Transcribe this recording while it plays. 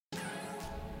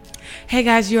Hey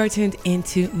guys, you are tuned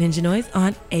into Ninja Noize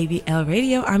on ABL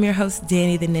Radio. I'm your host,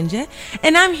 Danny the Ninja,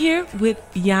 and I'm here with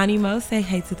Yani Mo. Say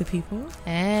hey to the people.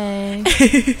 Hey.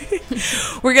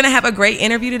 We're going to have a great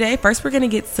interview today. First, we're going to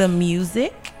get some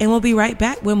music, and we'll be right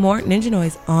back with more Ninja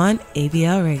Noize on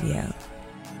ABL Radio.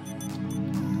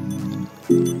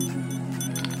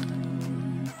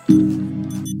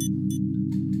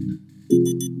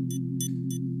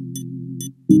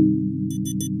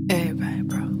 Everybody,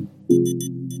 bro.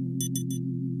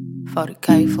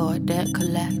 40K for a debt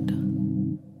collector.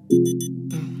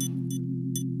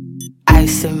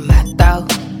 Ice in my throat,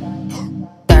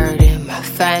 dirt in my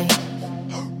vein,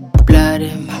 blood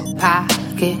in my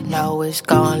pocket. Know it's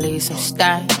gon' leave some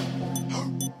stain.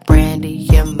 Brandy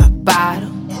in my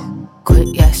bottle, quit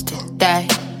yesterday.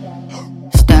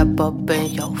 Step up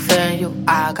in your venue,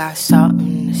 I got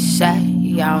something to say.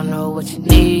 I don't know what you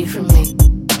need from me,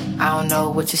 I don't know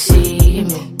what you see in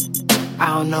me, I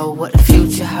don't know what the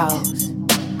future holds,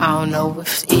 I don't know if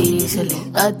it's easily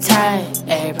attained.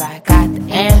 Everybody got the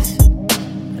answer,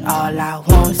 but all I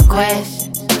want is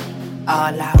questions.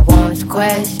 All I want is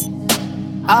questions.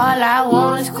 All I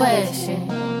want is questions.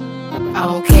 I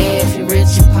don't care if you're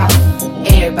rich or poor,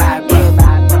 everybody broke.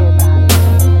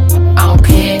 I don't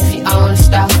care if you own a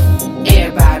store,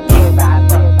 everybody broke.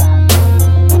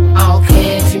 I don't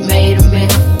care if you made a million,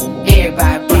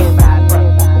 everybody broke.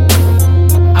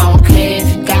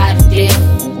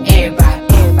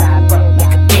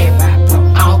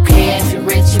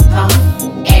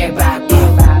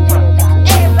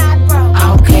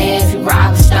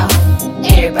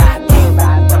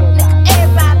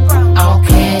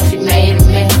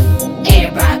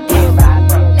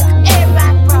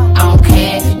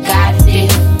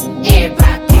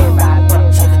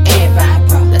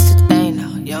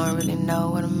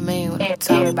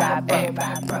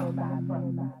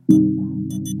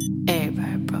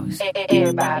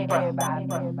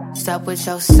 Stop with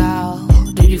your soul.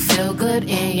 Do you feel good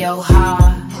in your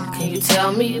heart? Can you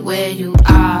tell me where you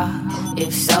are?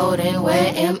 If so, then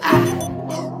where am I?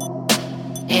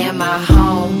 Am I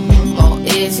home? Or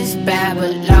is this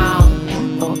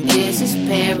Babylon? Or is this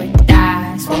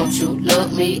paradise? Won't you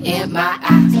look me in my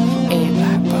eyes?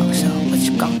 Everybody broke, so what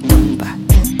you gon' do about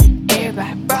it?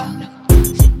 Everybody broke.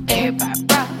 Everybody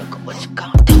broke. Look what you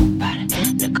gon' do about it.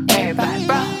 Look, everybody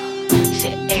broke.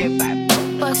 Said everybody broke.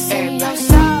 What's in your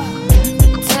soul?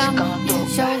 Tell me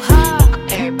it's your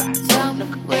heart. Everybody, tell me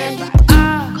where you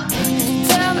are.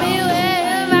 Tell me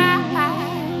where am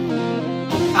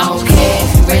I don't care if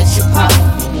you're rich or poor,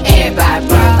 everybody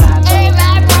broke.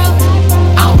 Everybody broke.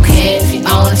 I don't care if you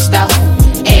own a store,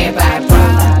 everybody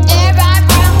broke. Everybody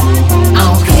broke. I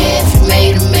don't care if you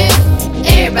made a million,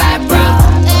 everybody broke.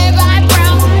 Everybody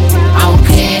broke. I don't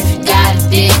care if you got a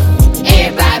dick,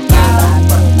 everybody broke.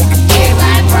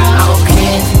 Everybody broke. I don't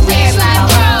care if you rich or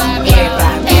poor,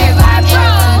 everybody broke.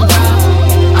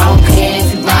 I don't care if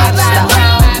you rob a store,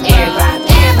 everybody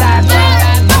broke.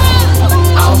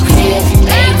 I don't care if you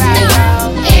made a million,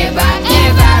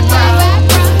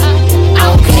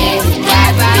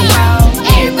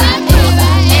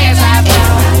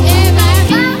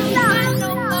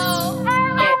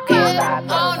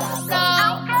 broke.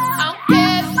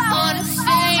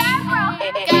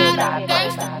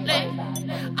 I don't care if you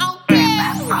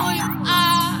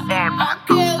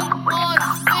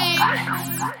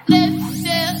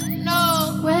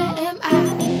got a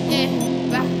dick,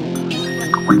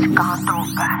 everybody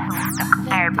broke.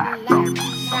 Everybody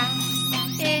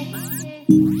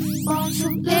won't you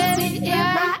let me in my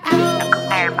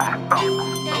eyes? Everybody broke.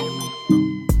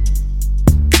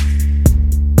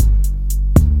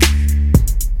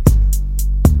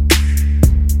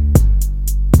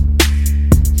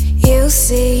 You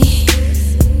see,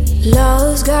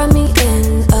 love's got me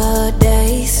in a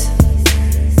daze.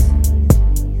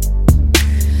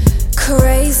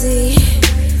 Crazy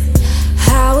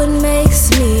how it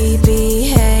makes me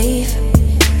behave.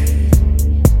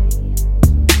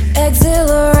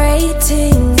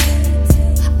 Exhilarating,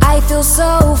 I feel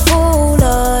so full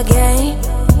again.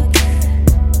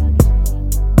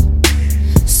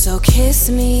 So kiss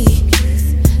me,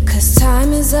 'cause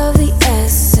time is of the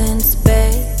essence,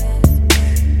 babe.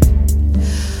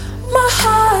 My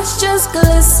heart's just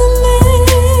glistening.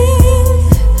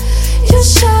 You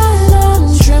shine,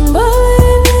 I'm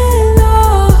trembling.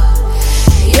 Oh,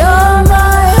 you're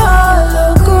my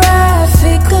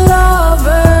holographic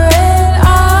lover, and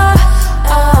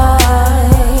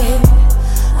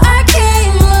I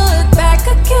can't look back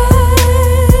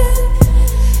again.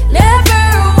 Never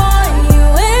want you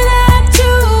and not to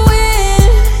win.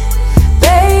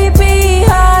 Baby, I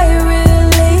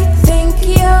really think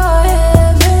you're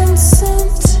heaven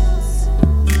sent.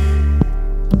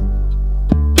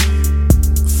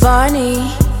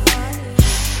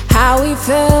 how we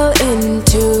fell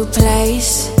into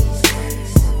place.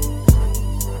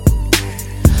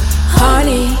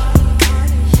 Honey,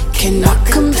 cannot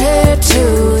compare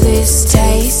to this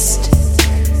taste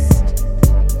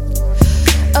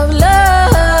of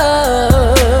love.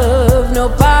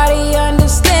 Nobody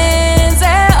understands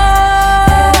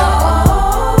at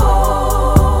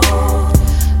all.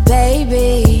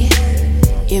 Baby,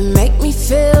 you make me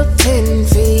feel 10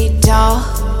 feet tall.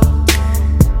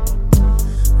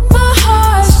 My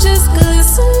heart's just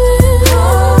glistening.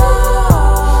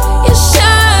 You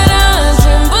shine, I'm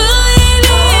trembling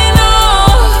in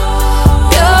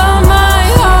awe. You're my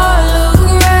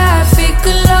holographic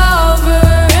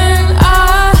lover, and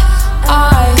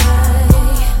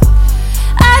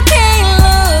I can't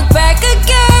look back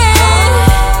again.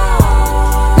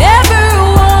 Never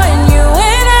want you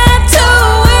and I to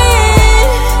win.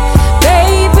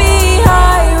 Baby, I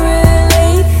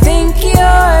really think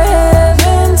you're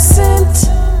heaven sent.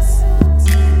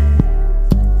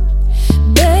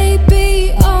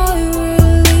 Baby, I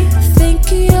really think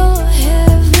you're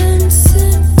heaven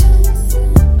sent.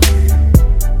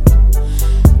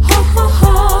 Ha ha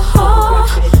ha ha ha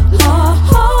ha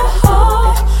ha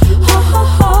ha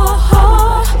ha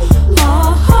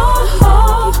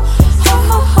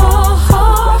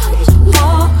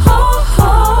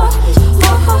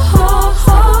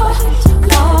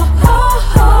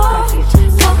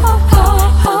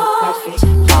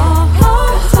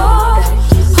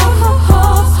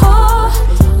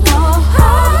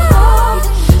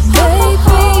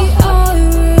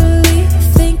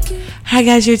Hi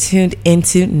guys, you're tuned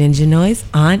into Ninja Noize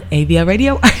on ABL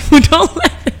Radio. Don't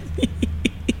let me.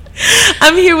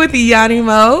 I'm here with Yani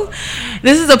Mo.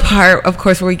 This is a part, of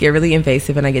course, where we get really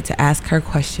invasive and I get to ask her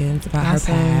questions about her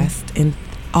past and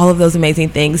all of those amazing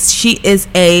things. She is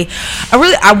I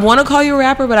want to call you a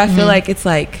rapper, but I feel like it's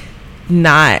like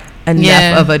not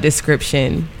enough of a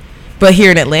description. But here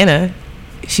in Atlanta,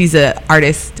 she's an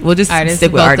artist. We'll just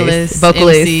stick with artist,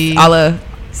 vocalist, MC, all a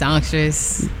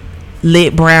songstress,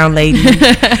 lit brown lady,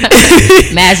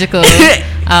 magical, all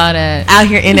that out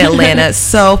here in Atlanta.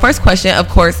 So first question, of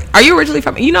course, are you originally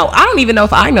from, I don't even know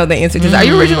if I know the answer to this. Are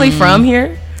you originally from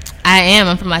here? I am.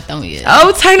 I'm from Lithonia.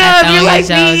 Oh, turn up. You're like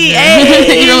me.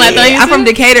 Hey. You're from Lithonia? I'm from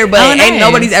Decatur, but nice. ain't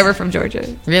nobody's ever from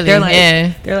Georgia. Really? They're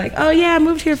like, oh yeah, I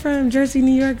moved here from Jersey,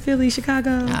 New York, Philly,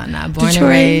 Chicago, not born Detroit, and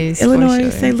raised, Illinois,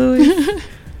 St. Louis.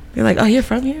 They're like, oh, you're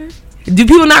from here? Do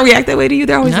people not react that way to you?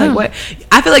 They're always like, what?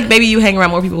 I feel like maybe you hang around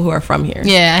more people who are from here.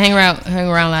 Yeah, I hang around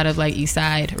a lot of like East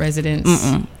Side residents.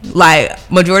 Like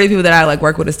majority of people that I like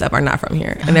work with and stuff are not from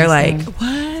here, and they're like,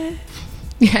 what?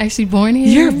 You're actually born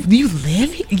here? You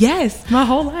live here? Yes, my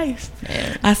whole life.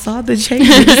 Yeah. I saw the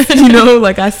changes.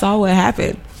 Like I saw what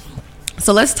happened.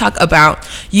 So let's talk about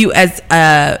you as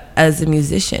a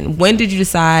musician. When did you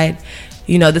decide,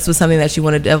 this was something that you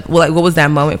wanted to? Well, like, what was that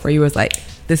moment where you was like,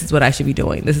 this is what I should be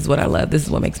doing. This is what I love. This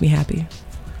is what makes me happy.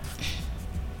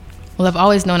 Well, I've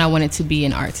always known I wanted to be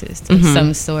an artist of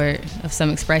some sort, of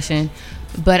some expression.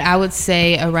 But I would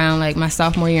say around like my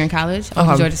sophomore year in college, I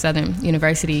went to Georgia Southern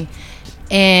University.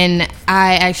 And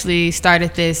I actually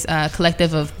started this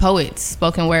collective of poets,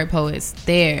 spoken word poets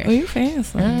there. Oh, you're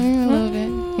fancy. A little bit.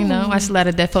 Watched a lot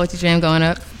of Def Poetry Jam growing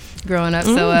up.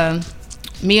 So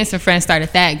me and some friends started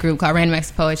that group called Random Acts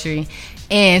of Poetry.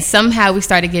 And somehow we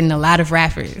started getting a lot of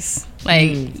rappers.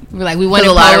 We wanted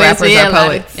a lot of rappers are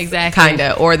poets. Exactly.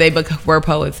 Kinda. Or they were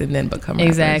poets and then become rappers.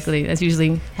 Exactly. That's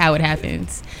usually how it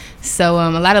happens. So a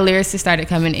lot of lyricists started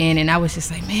coming in, and I was just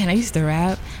like, man, I used to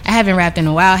rap. I haven't rapped in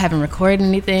a while. I haven't recorded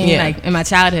anything in my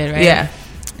childhood, right? Yeah.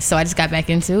 So I just got back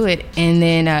into it. And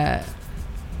then a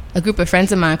group of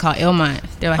friends of mine called Ilmont,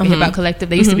 they're like a hip-hop collective.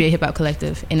 They used to be a hip-hop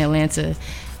collective in Atlanta.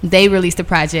 They released a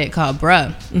project called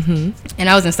Bruh. And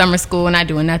I was in summer school, not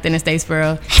doing nothing in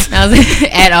Statesboro. I was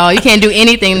at all. You can't do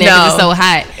anything there because it's so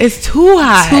hot. It's too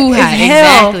hot. Too hot,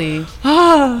 exactly.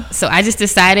 Oh. So I just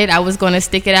decided I was going to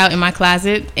stick it out in my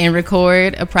closet and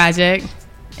record a project.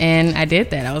 And I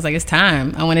did that. I was like, it's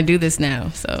time. I want to do this now.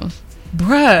 So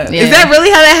Bruh. Yeah. Is that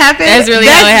really how that happened? That's really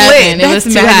how it happened. It was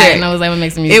too hot, and I was like, I'm going to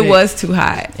make some music. It was too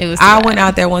hot. It was I went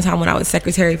out there one time when I was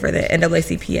secretary for the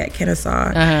NAACP at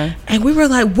Kennesaw, and we were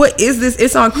like, what is this?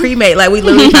 It's on Cremate. Like, we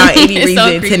literally found 80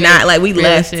 reasons to not, like, we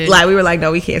left. Shit. Like, we were like,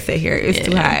 no, we can't sit here. It's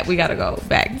too hot. We got to go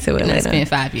back to Atlanta. And I spent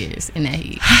 5 years in that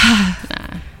heat.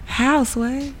 How,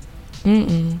 Sway?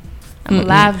 I'm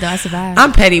alive, though. I survived.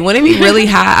 I'm petty. When it be really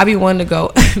hot, I be wanting to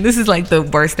go. This is like the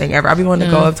worst thing ever. I be wanting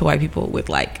to go up to white people with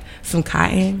like some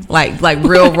cotton, like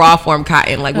real raw form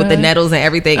cotton, like with the nettles and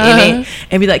everything in it,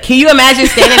 and be like, can you imagine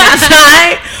standing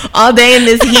outside all day in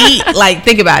this heat? Like,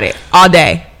 think about it, all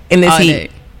day in this heat.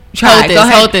 Try. Go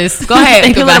ahead. Hold this. Go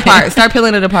ahead. Peel it apart. Start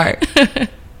peeling it apart.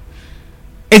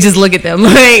 And just look at them.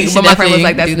 Like, but my friend was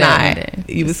like, that's not.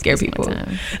 You would scare people.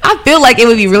 I feel like it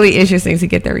would be really interesting to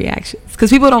get their reactions. Because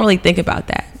people don't really think about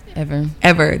that.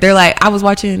 Ever. They're like, I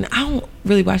don't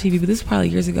really watch TV, but this was probably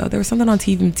years ago. There was something on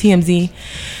TMZ.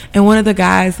 And one of the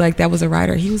guys, like, that was a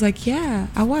writer, he was like, yeah,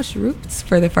 I watched Roots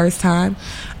for the first time.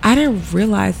 I didn't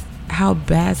realize how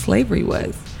bad slavery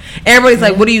was. Everybody's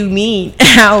like, what do you mean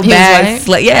how bad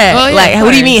what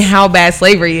do you mean how bad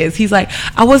slavery is? He's like,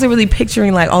 I wasn't really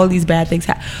picturing like all of these bad things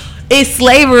it's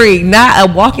slavery, not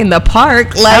a walk in the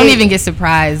park. Like, I don't even get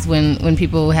surprised when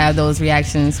people have those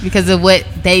reactions because of what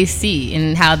they see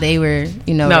and how they were,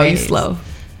 no, raised. You slow.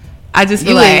 I just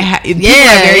feel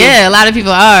a lot of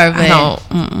people are, but I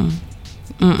don't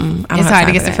it's hard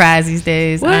to get surprised these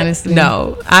days. What? Honestly,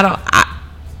 no, I don't.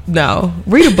 No,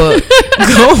 read a book.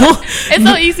 It's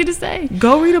so easy to say.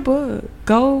 Go read a book.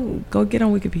 Go get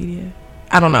on Wikipedia.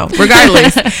 I don't know.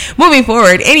 Regardless, moving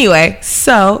forward. Anyway,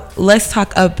 so let's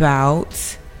talk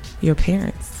about your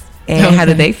parents and how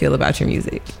do they feel about your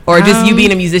music, or just you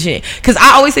being a musician? Because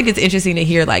I always think it's interesting to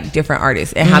hear like different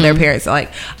artists and how their parents are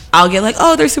like. I'll get like,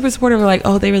 oh, they're super supportive, or like,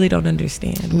 oh, they really don't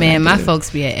understand. Man, my folks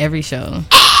be at every show.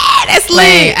 That's lit.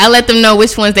 Like, I let them know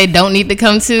which ones they don't need to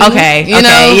come to. Okay. You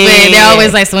know? Yeah, they're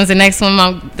always like, so when's the next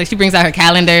one? She brings out her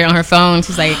calendar on her phone.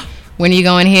 She's like, when are you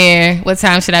going here? What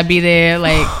time should I be there?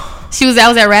 Like, I was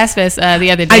at Razzfest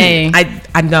the other day.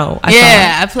 I know.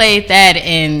 I played that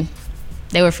and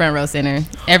they were front row center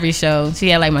every show. She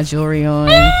had like my jewelry on.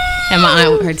 And my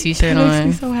aunt with her t-shirt on. Makes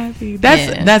me so happy.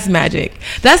 That's magic.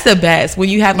 That's the best when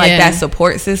you have like that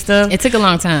support system. It took a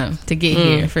long time to get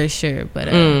here for sure, but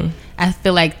I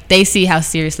feel like they see how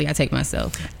seriously I take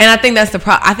myself. And I think that's the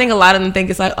problem. I think a lot of them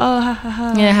think it's like, oh, ha, ha,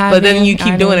 ha. Yeah, but then you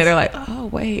keep doing it. They're like, oh,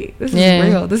 wait, this is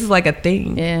real. This is like a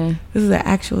thing. Yeah. This is an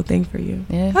actual thing for you.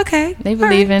 Yeah. Okay. They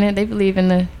believe in it. They believe in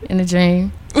the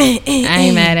dream. I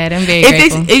ain't mad at it. I'm very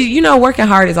grateful. Working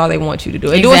hard is all they want you to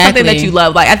do. And doing something that you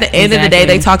love. Like at the end of the day,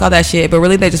 they talk all that shit, but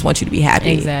really they just want you to be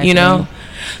happy. Exactly. You know?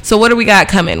 So what do we got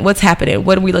coming? What's happening?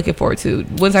 What are we looking forward to?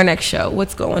 When's our next show?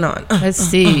 What's going on? Let's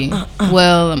see.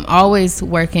 Well, I'm always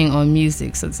working on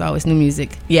music, so it's always new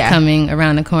music coming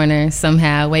around the corner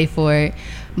somehow. Wait for it.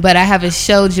 But I have a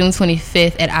show June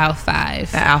 25th at Aisle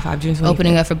 5. At Aisle 5, June 25th.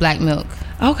 Opening up for Black Milk.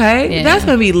 Okay. That's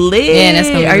going to be lit. Yeah, that's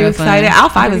going to be Are you excited? Fun. Aisle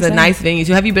 5 is a nice venue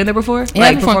too. Have you been there before? Yeah,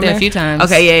 I've performed there a few times.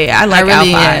 Okay, yeah. I like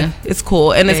Aisle 5. It's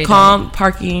cool. And it's calm,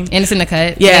 parking. And it's in the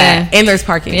cut. Yeah. And there's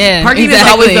parking. Yeah, parking is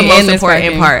always the most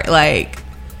important part. Like,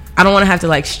 I don't want to have to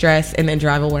like stress and then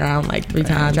drive around like 3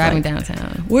 times. Driving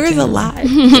downtown. Where's a lot?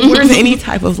 Where's any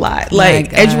type of lot?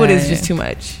 Like, Edgewood is just too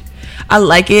much. I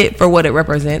like it for what it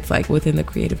represents, like within the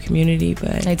creative community.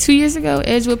 But like 2 years ago,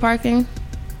 Edgewood parking.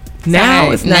 Now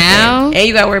it's nothing. Now, and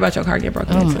you got to worry about your car getting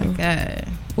broken into. Oh my god,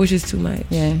 which is too much.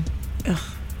 Yeah. Ugh.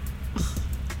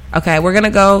 Okay, we're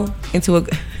gonna go into a.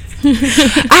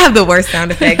 I have the worst sound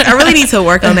effects. I really need to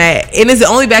work on that, and it's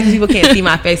only bad because people can't see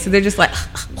my face, so they're just like,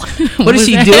 "What is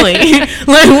she doing?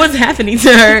 Like, what's happening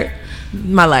to her?"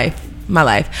 My life.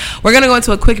 We're gonna go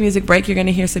into a quick music break. You're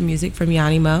gonna hear some music from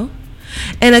Yani Mo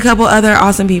and a couple other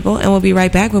awesome people, and we'll be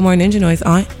right back with more Ninja Noize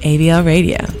on ABL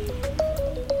Radio.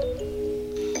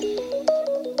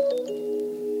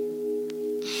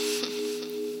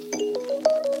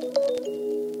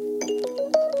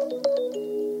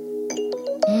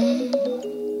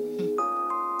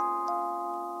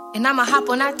 And I'ma hop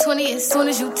on that 20 as soon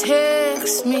as you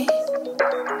text me.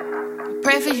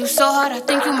 Pray for you so hard, I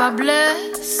think you my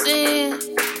blessing.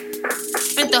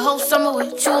 Spent the whole summer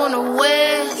with you on the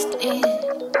West End.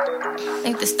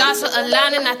 Think the stars were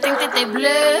aligning, I think that they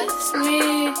blessed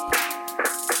me.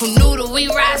 Who knew that we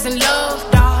rise in love,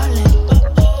 darling?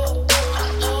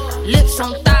 Lips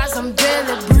on thighs, I'm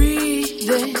barely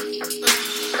breathing.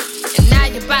 And now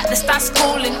you're about to start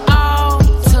schooling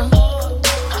autumn.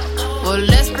 Well,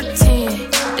 let's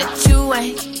pretend that you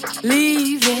ain't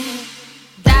leaving.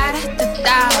 Da da da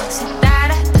da, da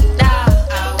da da da.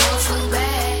 I want you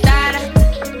back. Da da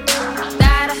da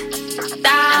da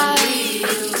da. I need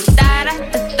you. Da da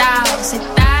da da, say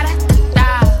da da da da.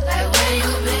 Like where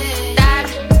you been? Da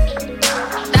da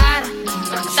da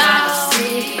da.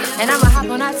 And I'ma hop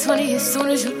on that 20 as soon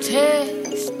as you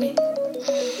text me.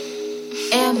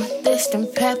 Amethyst and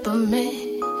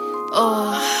peppermint.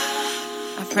 Oh,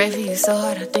 I pray for you so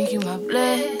hard, I think you my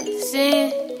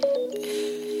blessing.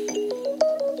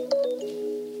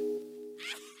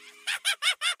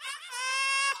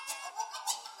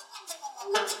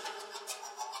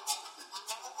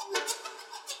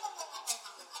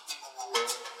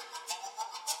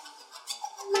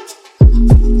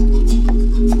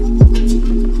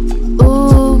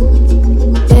 Ooh,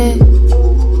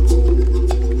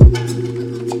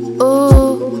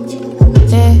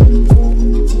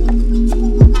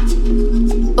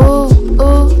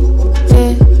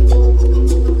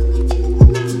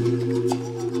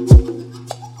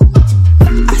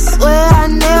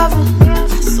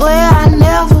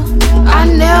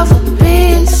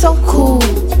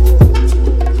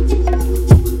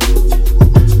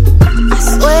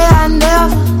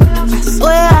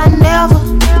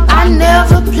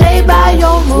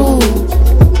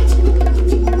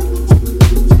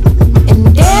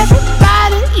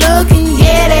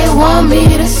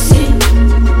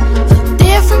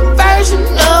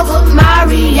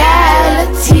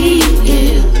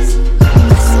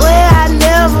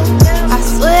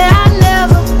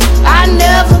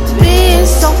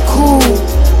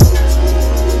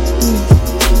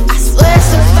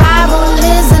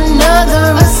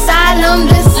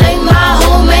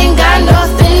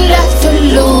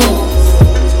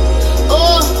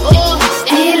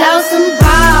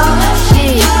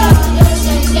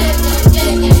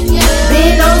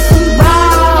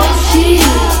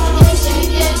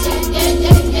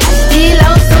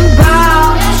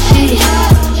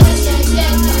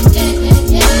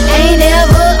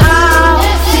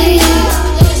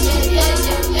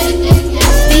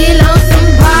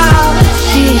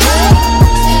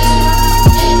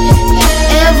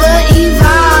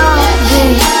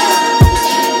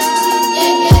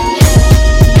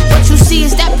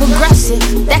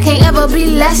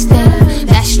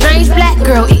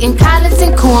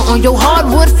 On your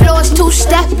hardwood floors,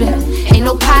 two-stepping. Ain't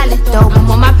no pilot though,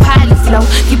 I'm on my pilot flow.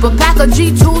 Keep a pack of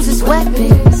G2s as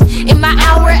weapons. In my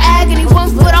hour agony,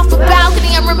 1 foot off the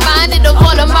balcony, I'm reminded of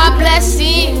all of my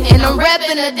blessings. And I'm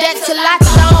repping the deck till I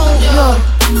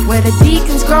tone. Where the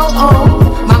deacons grow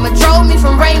old. Mama drove me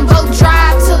from Rainbow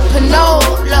Drive to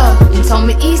Panola and told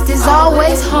me East is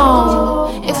always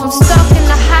home. If I'm stuck in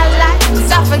the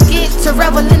highlights, I forget to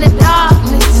revel in the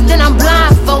darkness. Then I'm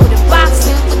blindfolded,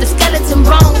 boxing with the skeleton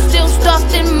bones still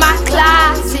stuffed in my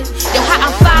closet. Yo, how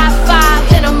I'm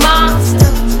 5'5" and a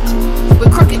monster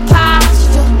with crooked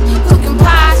posture, cooking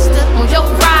pasta on your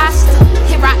roster.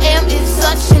 Here I am in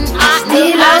such an honor.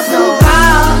 Still on some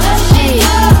ball shit.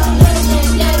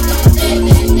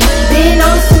 Been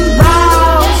on some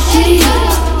ball shit.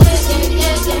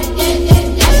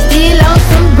 Still on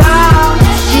some ball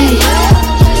shit.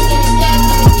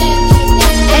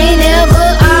 Ain't never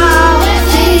all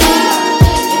shit.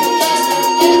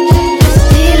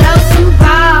 Still on some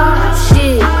ball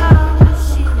shit.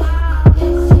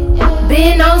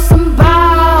 Been on some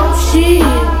ball shit.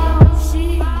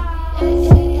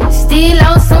 Still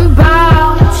on some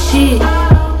ball shit.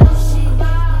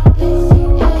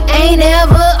 Ain't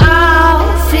never all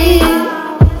fit.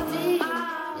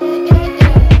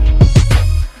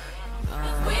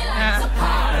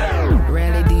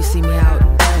 Rarely do you see me out.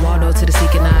 Waldo to the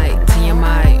secret night.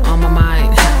 TMI on my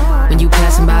mind. When you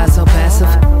passing by so passive,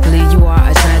 believe you are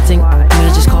attracting. Me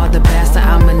just called the pastor.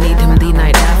 I'ma need him the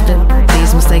night after.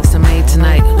 These mistakes I made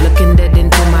tonight. Looking dead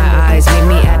into my eyes. Meet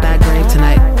me at that grave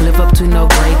tonight. Live up to no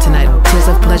grade tonight. Tears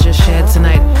of pleasure shed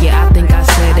tonight. Yeah, I think I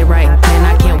said it right. Man,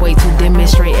 I can't wait to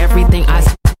demonstrate everything I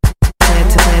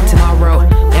said tomorrow.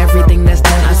 Everything that's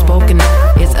done unspoken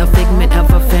is a figment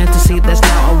of a fantasy that's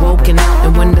now awoken.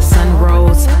 And when the sun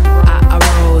rose, I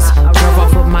arose. Drove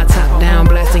off with my top down,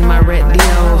 blasting my radio,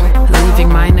 leaving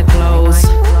mine clothes.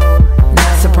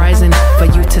 Not surprising for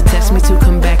you to text me to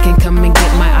come back and come and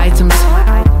get my items.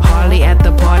 Hardly at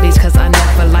the parties cause I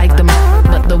never liked them,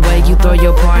 but the way you throw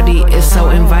your party is so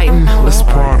inviting. Let's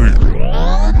party.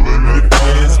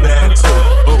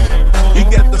 You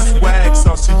got the swag,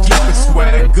 so she keep the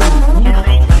swag good.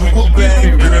 You a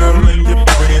bad girl and your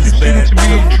friends bad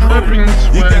too.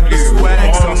 You got the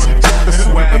swag, so she keep the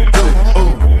swag good.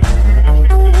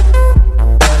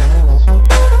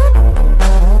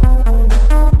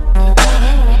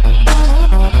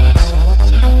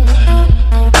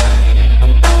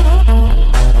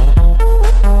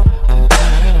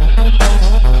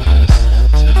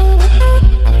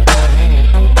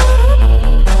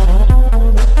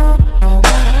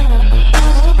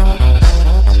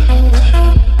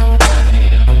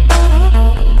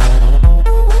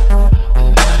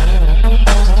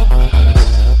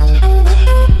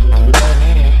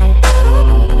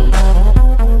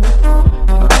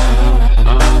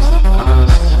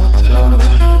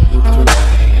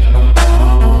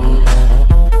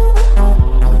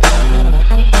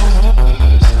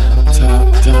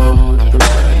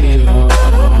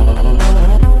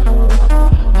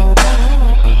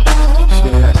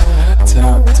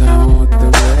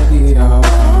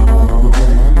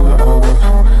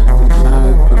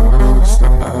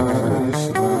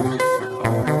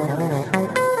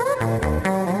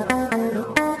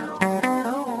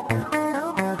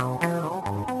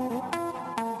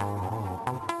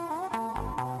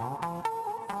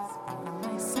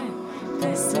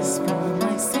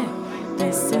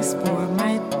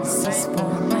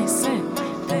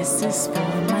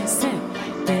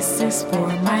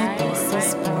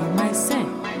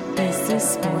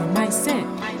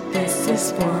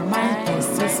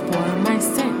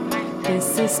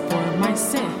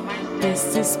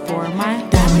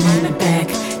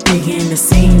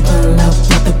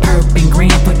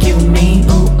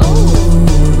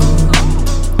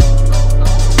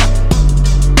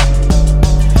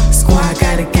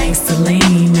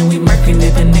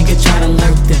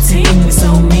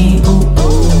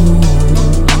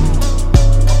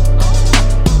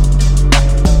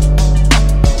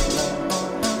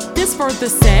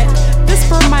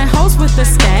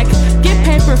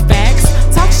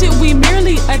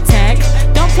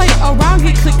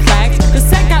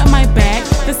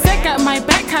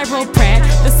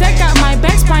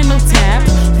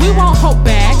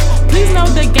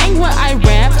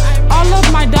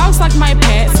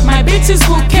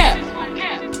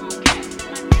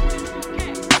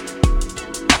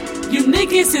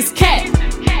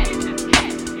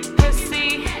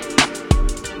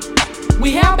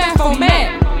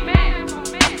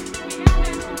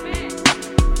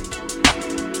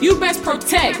 You best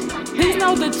protect. Please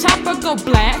know the chopper go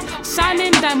black.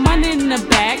 Shining that money in the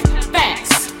back.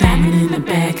 Facts. Diamond in the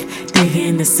back. nigga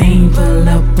in the scene. Pull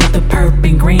up with the purp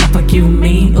and green. Fuck you,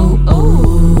 me. Ooh,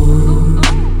 ooh.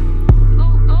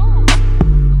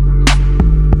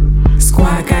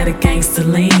 Squad got a gangster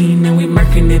lean. And we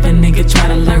murkin' if a nigga try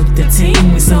to lurk the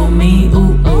team. We so mean.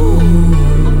 Ooh, ooh.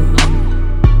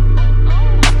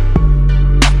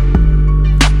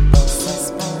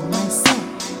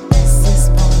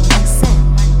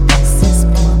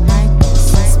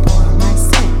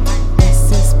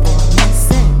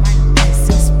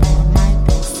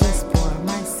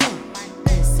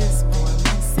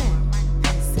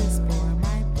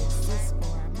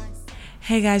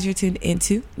 Hey guys, you're tuned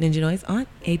into Ninja Noize on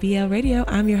ABL Radio.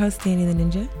 I'm your host, Danny the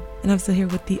Ninja, and I'm still here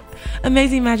with the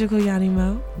amazing, magical Yani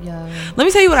Mo. Yo. Let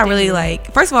me tell you what I really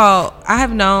like. First of all, I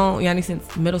have known Yani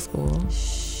since middle school.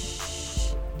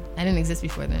 Shh. I didn't exist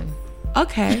before then.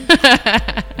 Okay.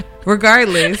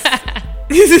 Regardless.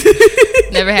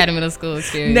 Never had a middle school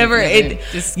experience. Never.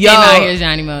 Just came out here as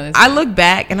Yani Mo. I look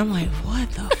back and I'm like,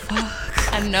 what the fuck?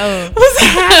 I know. What's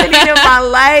happening in my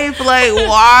life? Like,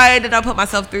 why did I put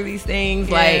myself through these things?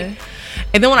 Yeah. Like,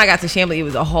 and then when I got to Chamblee, it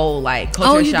was a whole like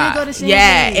culture shock. Did go to Chamblee?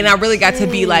 Yeah, and I really got to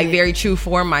be like very true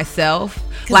for myself.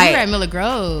 Like, we were at Miller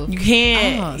Grove. You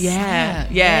can't. Oh, yeah.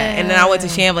 snap. And then I went to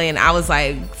Chamblee, and I was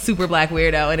like super black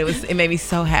weirdo, and it made me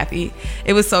so happy.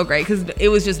 It was so great because it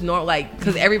was just normal, like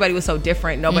because everybody was so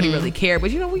different. Nobody really cared.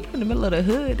 But you know, when you're in the middle of the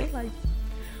hood, they're like,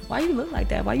 why you look like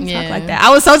that? Why you talk like that? I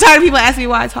was so tired of people asking me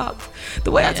why I talked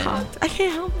the way I talked. I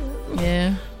can't help it.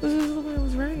 Yeah. This is the way I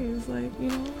was raised. Like, you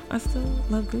know, I still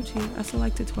love Gucci. I still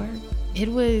like to twerk.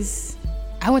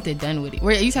 I went to Dunwoody.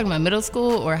 Are you talking about middle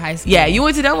school or high school? Yeah, you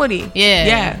went to Dunwoody.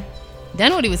 Yeah.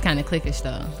 Dunwoody was kind of cliquish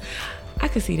though. I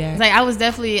could see that. Like I was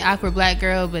definitely awkward black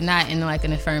girl, but not in like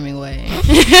an affirming way.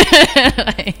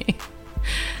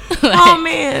 Oh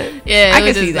man. Yeah, I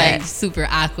could see that. Like super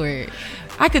awkward.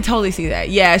 I could totally see that.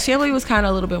 Yeah, Chamblee was kind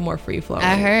of a little bit more free flowing.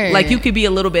 I heard. Like you could be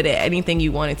a little bit at anything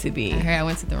you wanted to be. I heard I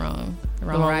went to the wrong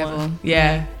rival. One.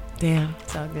 Yeah. Damn.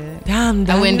 It's all good. Damn.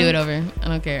 I wouldn't do it over. I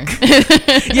don't care.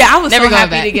 Yeah, I was Never so going happy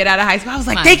back. to get out of high school. I was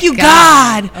like, My thank you,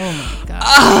 God. Oh my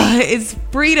God. It's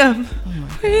freedom. Oh my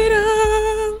God.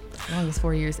 Freedom. Longest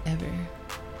 4 years ever.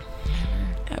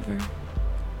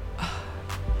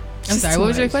 I'm Just sorry, too what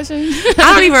was your much. question?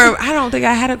 I don't think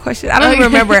I had a question. I don't even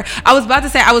remember. I was about to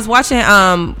say, I was watching,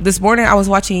 this morning, I was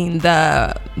watching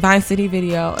the Vine City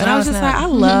video, and I was just like, I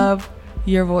love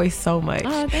your voice so much.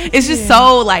 It's just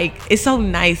so, like, it's so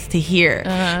nice to hear.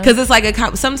 Because it's like,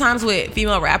 sometimes with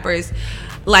female rappers,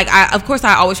 like, of course,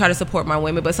 I always try to support my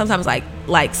women, but sometimes, like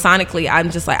sonically,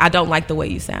 I'm just like, I don't like the way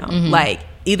you sound. Like,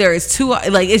 either it's too,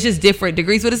 like, it's just different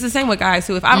degrees, but it's the same with guys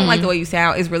too. If I don't like the way you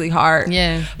sound, it's really hard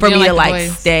for me to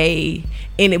like stay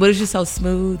in it. But it's just so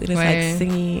smooth, and it's like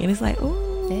singing, and it's like,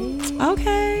 ooh,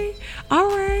 okay, all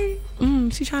right.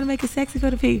 She's trying to make it sexy for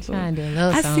the people. Trying to do a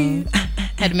little song. See.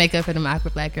 Had to make up for them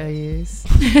awkward black girl years.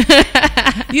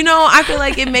 You know, I feel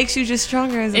like it makes you just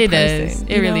stronger as a person. Does.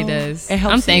 It really does. It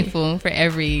helps. I'm thankful for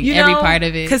every part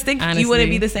of it. Because you wouldn't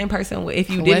be the same person if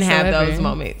you didn't have those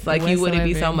moments. Like you wouldn't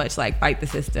be so much like fight the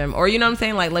system, or you know what I'm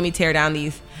saying? Like, let me tear down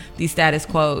these status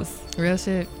quos. Real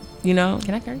shit. You know?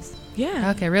 Can I curse?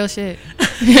 Yeah. Okay, real shit.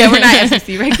 Yeah, we're not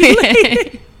FCC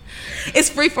regulated.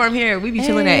 It's freeform here. We be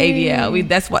chilling at ABL.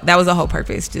 That was the whole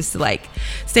purpose, just to like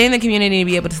stay in the community and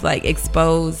be able to like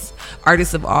expose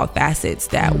artists of all facets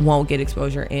that won't get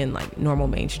exposure in like normal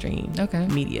mainstream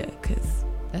media, because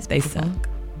they suck.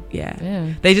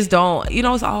 Yeah. They just don't. You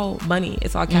know, it's all money.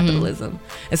 It's all capitalism.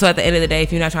 And so at the end of the day,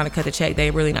 if you're not trying to cut the check,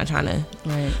 they're really not trying to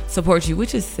support you,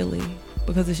 which is silly,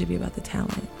 because it should be about the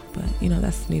talent. But, you know,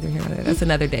 that's neither here nor there. That's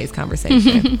another day's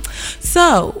conversation.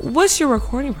 So, what's your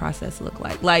recording process look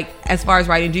like? Like, as far as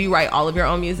writing, do you write all of your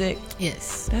own music?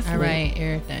 Yes. I write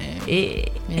everything.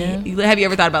 Yeah. Have you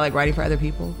ever thought about, like, writing for other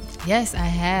people? Yes, I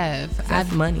have. I've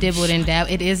dibbled and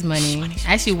dabbled. It is money.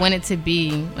 I actually wanted to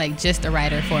be, like, just a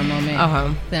writer for a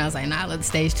moment. Then I was like, nah, I love the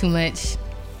stage too much.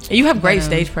 And you have great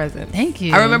stage presence. Thank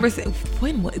you. I remember,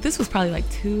 this was probably, like,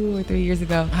 2 or 3 years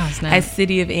ago at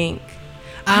City of Ink.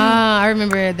 I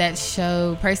remember that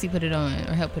show. Percy put it on,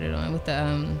 or helped put it on, with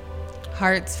the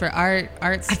Hearts for Art.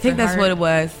 Arts. I think that's what it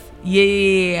was.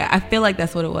 Yeah. I feel like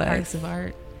that's what it was. Arts of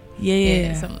Art.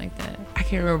 Yeah. Something like that. I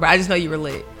can't remember. I just know you were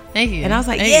lit. Thank you. And I was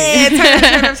like, Thank you.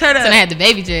 turn up. So I had the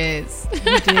baby dreads.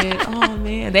 You did. Oh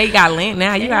man, they got lint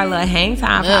now. You got a little hang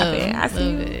time popping. I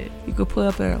see you. You could put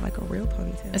up there like a real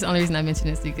ponytail. That's the only reason I mentioned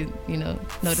this, so you could,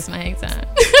 notice my hang time.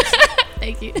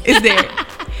 Thank you. It's there.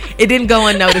 It didn't go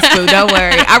unnoticed, boo. Don't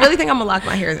worry. I really think I'm gonna lock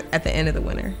my hair at the end of the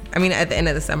winter. I mean, at the end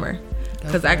of the summer,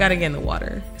 because I gotta get in the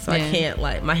water, so I can't.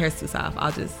 Like, my hair's too soft.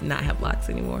 I'll just not have locks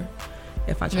anymore.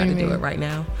 if I try to do it right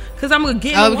now. Because I'm going to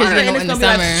get in the water and it's in going the to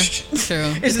summer. be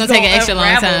like... True. It's going to take an extra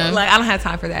long time. Like, I don't have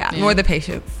time for that. Nor the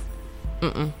patience.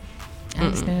 I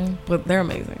understand. But they're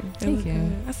amazing. Thank you.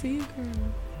 Good. I see you, girl.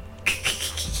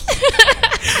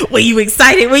 Were you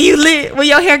excited? Were you lit? When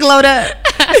your hair glowed up?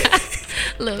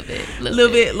 A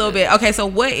little bit. Okay, so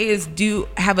do you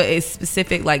have a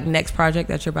specific like next project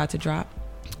that you're about to drop?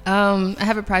 I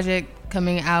have a project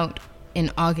coming out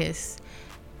in August,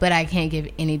 but I can't give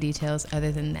any details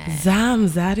other than that.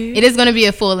 Zamzadi? It is going to be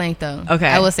a full length though. Okay.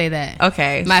 I will say that.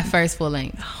 Okay. My first full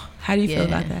length. How do you feel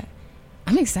about that?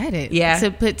 I'm excited. Yeah.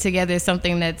 To put together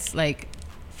something that's like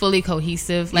fully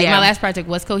cohesive. Like my last project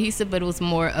was cohesive, but it was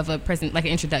more of a present, like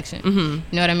an introduction. Mm-hmm. You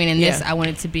know what I mean? And this, I want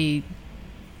it to be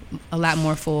a lot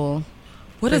more full.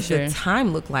 What does the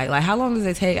time look like? Like, how long does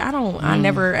it take? I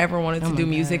never ever wanted to do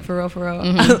music for real.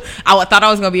 Mm-hmm. I thought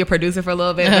I was gonna be a producer for a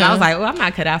little bit, but I was like, well, I'm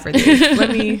not cut out for this.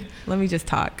 let me just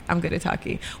talk. I'm good at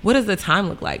talking. What does the time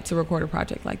look like to record a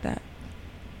project like that?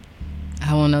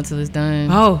 I won't know till it's done.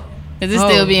 Oh, because it's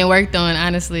still being worked on,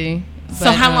 honestly. So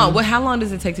but, how long? How long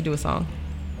does it take to do a song?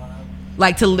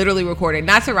 Like to literally record it,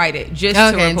 not to write it, just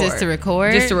to record. Just to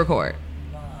record. Just to record.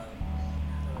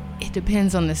 It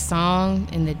depends on the song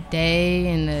and the day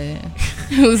and the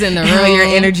who's in the room. How your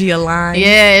energy aligns.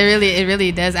 Yeah, it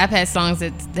really does. I've had songs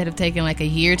that have taken like a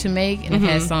year to make, and I've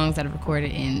had songs that I've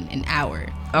recorded in an hour.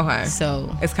 Okay. So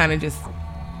it's kind of just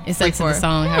it's up to the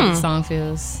song, how the song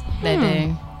feels that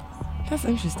day. That's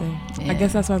interesting. Yeah. I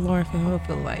guess that's why Lauren Hill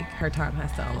feel like her time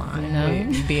has to align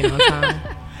with being on time.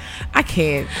 I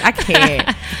can't. I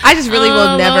just really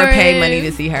will never pay money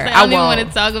to see her. I don't even want to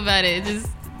talk about it.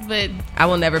 But I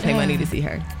will never pay money to see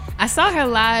her. I saw her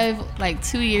live like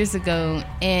 2 years ago,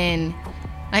 and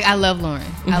like I love Lauren.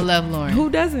 I love Lauren. Who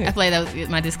doesn't? I feel like that was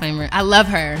my disclaimer. I love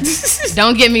her.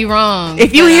 Don't get me wrong.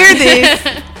 If you hear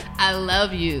this, I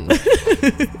love you.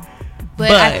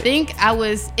 But I think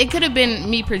it could have been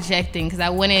me projecting, because I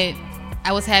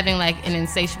was having like an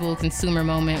insatiable consumer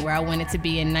moment where I wanted to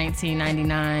be in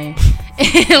 1999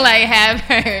 and like have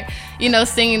her,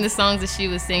 singing the songs that she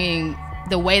was singing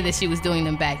the way that she was doing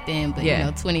them back then.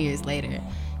 But 20 years later,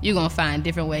 you're gonna find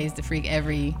different ways to freak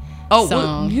every song.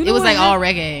 Well, it was like all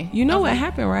reggae. You know what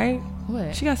happened, right?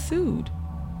 What? She got sued.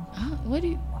 What do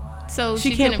you? So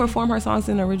she can't perform her songs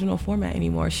in the original format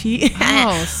anymore. Lauren Hill's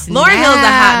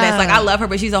a hot mess. Like, I love her,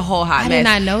 but she's a whole hot mess. I did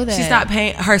not know that. She stopped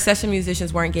paying. Her session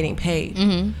musicians weren't getting paid.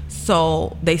 Mm-hmm.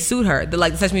 So they sued her. The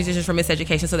session musicians from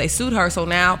Miseducation. So they sued her. So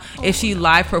now if she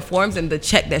live performs, and the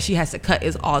check that she has to cut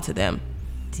is all to them.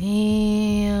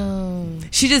 Damn.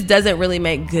 She just doesn't really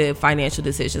make good financial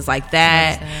decisions like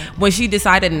that. When she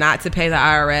decided not to pay the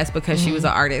IRS because she was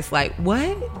an artist, like,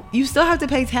 what? You still have to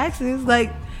pay taxes.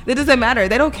 Like, it doesn't matter.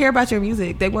 They don't care about your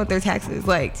music. They want their taxes.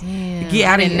 Like, get out of here.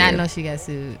 I did not know she got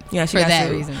sued. Yeah, she got that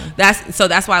sued. Reason.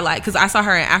 That's why, like, because I saw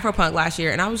her in Afropunk last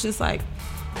year, and I was just like,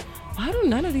 why do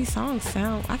none of these songs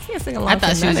sound? I can't sing along. I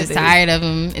thought she was just tired of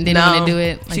them and didn't want to do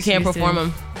it. Like she can't perform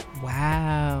them.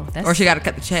 Wow. Or she got to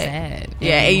cut the check. Sad.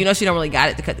 Yeah, and she don't really got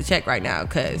it to cut the check right now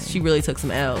because she really took some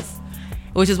L's,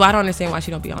 which is why I don't understand why she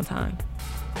don't be on time.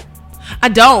 I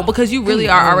don't, because you really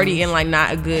are already in like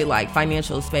not a good like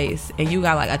financial space, and you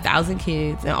got like 1,000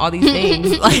 kids and all these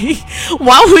things. Like,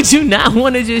 why would you not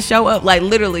want to just show up? Like,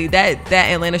 literally that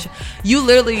Atlanta show, you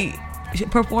literally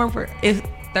perform for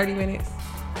 30 minutes.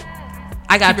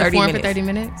 I got 30 minutes. For 30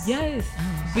 minutes? Yes,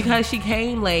 because she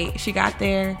came late. She got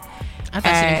there. I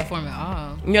thought she didn't perform at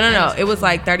all. No. It was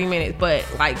like 30 minutes, but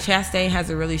like Chastain has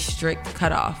a really strict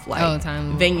cutoff, like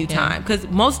venue time. Because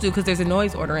most do, because there's a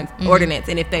noise ordinance,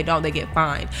 and if they don't, they get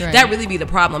fined. Right. That really be the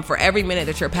problem. For every minute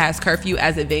that you're past curfew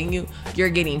as a venue, you're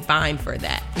getting fined for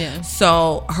that. Yeah.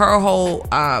 So her whole,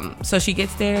 so she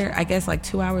gets there, I guess like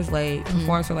 2 hours late,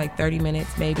 performs for like 30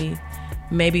 minutes,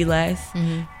 maybe less.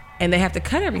 Mm-hmm. And they have to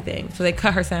cut everything. So they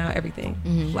cut her sound, everything.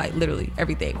 Like, literally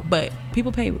everything. But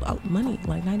people pay money,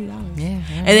 like $90. Yeah.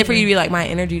 And then for you to be like, my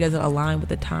energy doesn't align with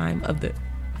the time of the...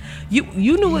 You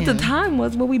knew what the time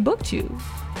was when we booked you.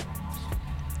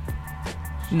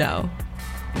 No.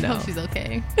 I hope she's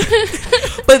okay.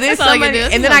 But then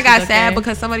then I got sad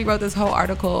because somebody wrote this whole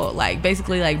article, like,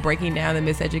 basically, like, breaking down the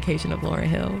miseducation of Lauryn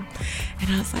Hill. And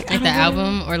I was like the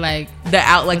album, or like the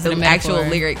actual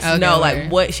lyrics. Okay, no,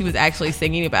 like what she was actually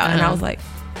singing about. And I was like,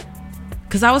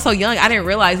 because I was so young, I didn't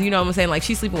realize, what I'm saying, like,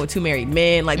 she's sleeping with 2 married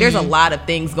men. Like, there's a lot of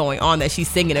things going on that she's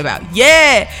singing about.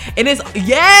 Yeah. And it's,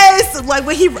 yes. Like,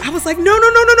 when I was like, no,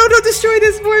 don't destroy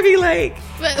this for me. Like,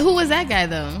 but who was that guy,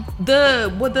 though?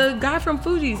 The guy from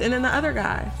Fugees, and then the other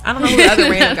guy. I don't know who the other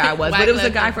random guy was, but it was a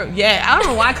guy from, I don't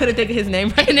know why I couldn't think of his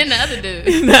name right. And then the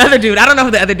other dude. I don't know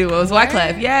who the other dude was.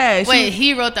 Wyclef. Yeah. Wait,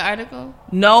 he wrote the article?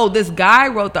 No, this guy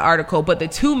wrote the article, but the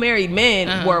two married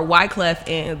men were Wyclef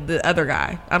and the other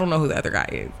guy. I don't know who the other guy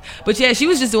is. But yeah, she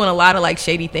was just doing a lot of like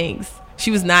shady things. She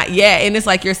was not, and it's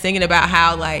like you're singing about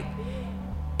how like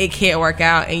it can't work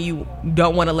out and you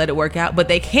don't want to let it work out, but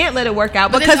they can't let it work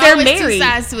out because they're married. There's always two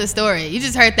sides to a story. You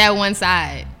just heard that one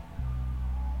side.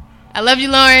 I love you,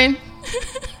 Lauren.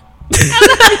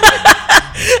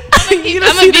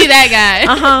 I'm gonna be that guy.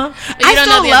 I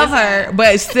still love her,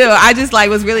 but still, I just like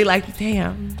was really like,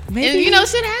 damn. Maybe and,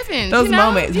 shit happens. Those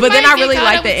moments, but then I really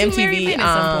like the MTV.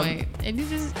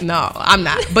 No, I'm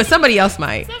not. But somebody else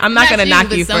might. I'm not gonna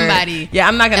knock you for somebody. Yeah,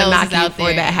 I'm not gonna knock you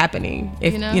for that happening.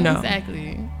 If you know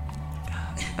exactly.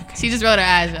 Okay. She just rolled her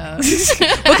eyes, y'all.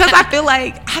 Because I feel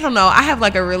like I don't know. I have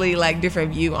like a really like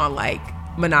different view on like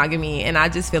monogamy, and I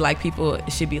just feel like people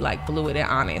should be like fluid and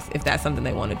honest if that's something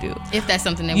they want to do. If that's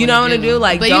something they want to do,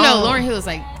 like, but Lauryn Hill is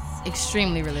like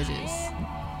extremely religious.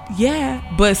 Yeah,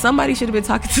 but somebody should have been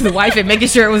talking to the wife and making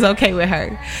sure it was okay with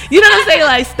her. You know what I'm saying?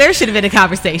 Like there should have been a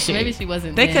conversation. Maybe she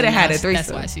wasn't. They could have had a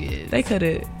threesome. That's why she is. They could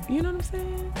have. You know what I'm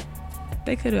saying?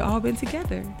 They could have all been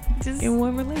together, just in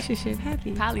one relationship,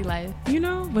 happy. Poly life. You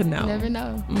know, but no. You never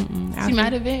know. She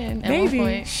might have been at maybe. One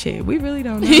point. Shit, we really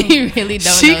don't know. We really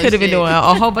don't she know. She could have been doing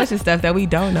a whole bunch of stuff that we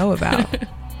don't know about.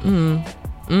 I'm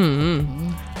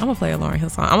gonna play a Lauryn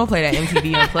Hill song. I'm gonna play that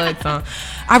MTV Unplugged song.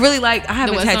 I really like. I have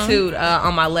it tattooed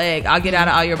on my leg. I'll get out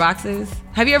of all your boxes.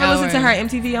 Have you ever listened to her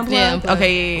MTV Unplugged? Yeah, Unplugged.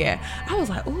 Okay, yeah. I was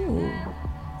like, ooh,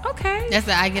 okay. That's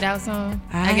the I Get Out song.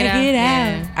 I Get Out.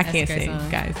 Yeah, I can't sing,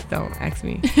 song. guys. Don't ask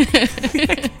me.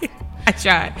 I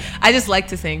tried. I just like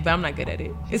to sing, but I'm not good at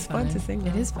it. It's fun to sing,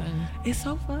 though. It is fun. It's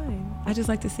so fun. I just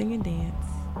like to sing and dance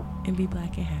and be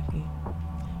black and happy.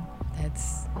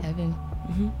 That's heaven.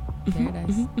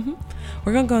 Paradise.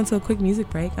 We're gonna go into a quick music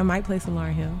break. I might play some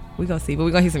Lauryn Hill. We're gonna see, but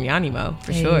we're gonna hear some Yani Mo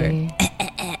for sure.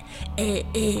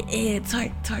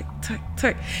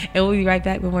 Twerk. And we'll be right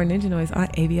back with more Ninja Noize on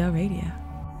ABL Radio.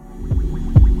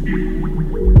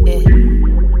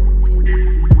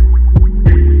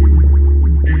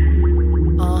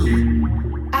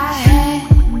 I had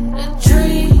a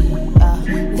dream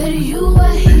that you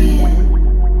were here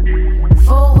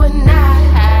for when I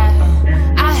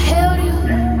held you.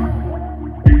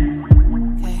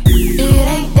 It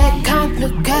ain't that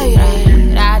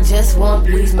complicated. I just want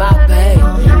to please my babe.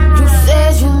 You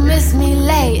said you miss me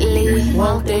lately.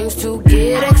 Want things to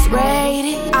get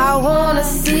X-rated. I wanna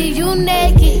see you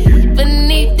naked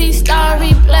beneath these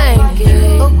starry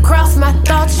blankets. Across my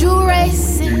thoughts, you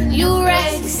racing, you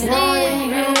racing. Wanting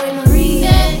you in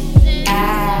reality.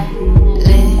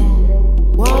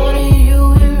 Wanting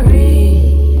you in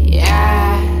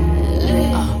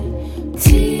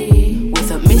reality.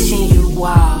 With a mission, you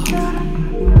walk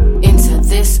into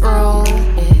this room.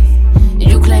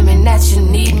 You claiming that you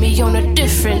need me on a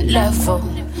different level.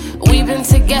 We've been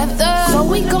together, so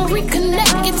we gon'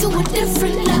 reconnect, get to a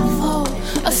different level.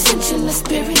 Ascension of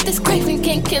spirit, this craving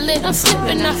can't kill it. I'm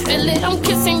slipping, I feel it, I'm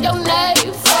kissing your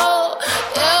navel.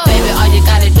 Yeah. Baby, all you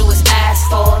gotta do is ask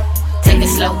for. Take it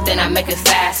slow, then I make it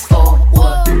fast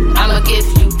forward. I'ma give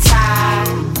you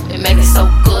time and make it so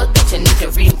good that you need to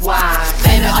rewind.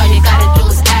 Baby, all you gotta do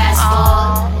is ask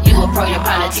for. You a pro, you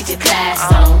probably teach a class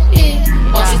on it.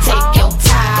 Won't you take your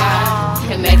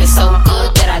time and make it so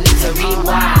good that I need to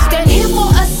rewind? Stand here for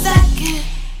a second,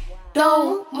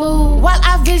 don't move while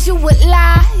I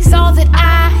visualize all that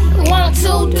I want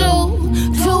to do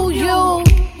to you.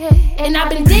 And I've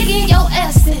been digging your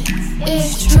essence,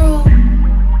 it's true.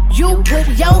 You put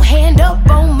your hand up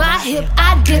on my hip,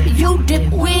 I dip, you dip,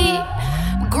 we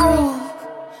groove.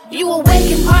 You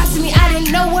awaken parts of me I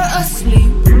didn't know were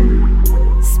asleep.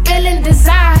 Spilling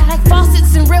desire like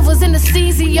faucets and rivers in the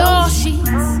seas of your sheets.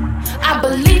 I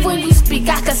believe when you speak,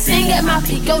 I can sing at my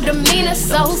peak. Your demeanor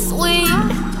so sweet,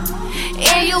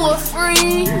 and you are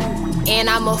free, and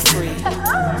I'm a free.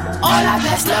 All our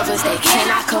best lovers, they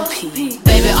cannot compete.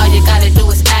 Baby, all you gotta do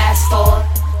is ask for.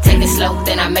 Take it slow,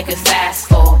 then I make it fast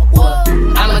forward.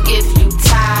 I'ma give you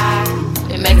time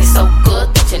and make it so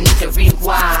good that you need to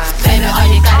rewind. Baby, all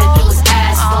you gotta do is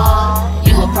ask for.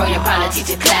 You a pro, you probably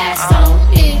teach a class on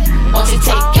it. Won't you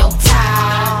take your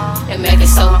time and make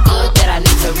it so good that I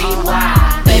need to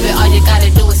rewind? Baby, all you gotta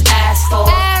do is ask for.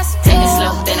 Take it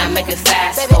slow, then I make it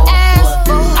fast forward.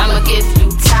 I'ma give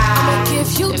you time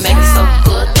and make it so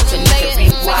good that you need to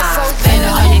rewind. Baby,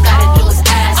 all you gotta do is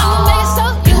ask for.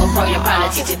 You a pro, you probably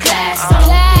teach a class on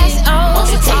it. Won't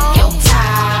you take your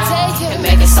time and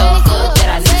make it so good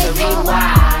that I need to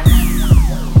rewind?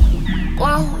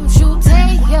 Won't you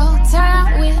take your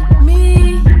time with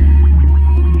me?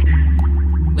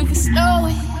 We can slow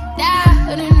it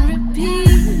down and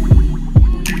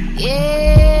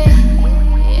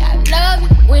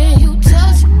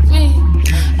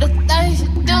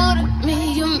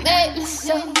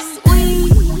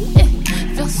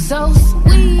so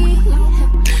sweet.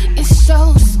 It's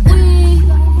so sweet.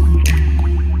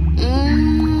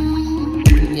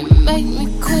 You make me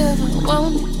quiver,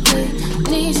 won't it?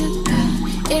 Need you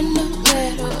in the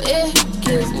middle. It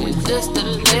gives me just a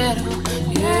little.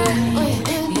 Yeah,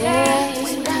 yeah,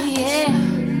 yeah.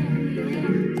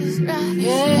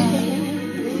 Yeah,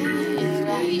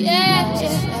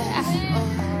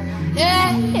 yeah,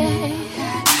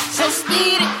 yeah. So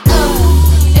speed it up,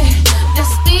 yeah.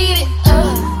 Just speed it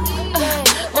up,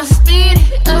 well speed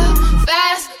it up,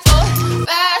 fast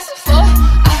for.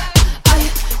 Are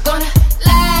you gonna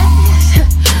last?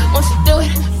 Won't you do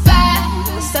it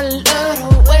fast? I love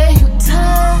the way you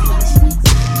touch me,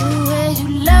 the way you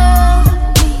love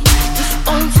me. Just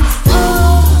want you for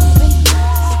me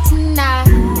tonight.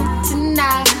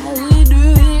 We do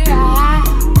it right.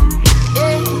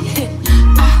 Yeah.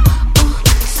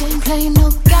 She ain't playing no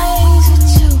games with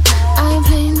you. I ain't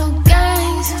playing no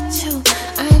games with you.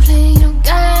 I ain't playing no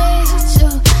games with you.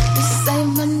 Just say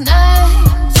my name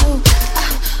too.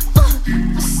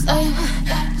 Just say my,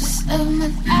 just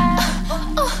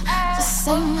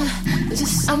say my,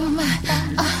 just say my,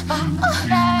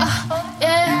 yeah,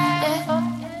 yeah.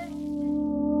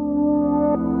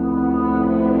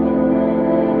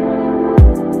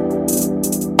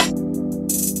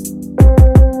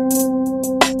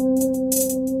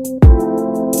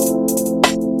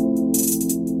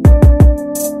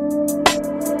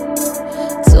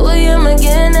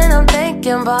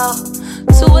 About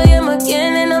 2 a.m.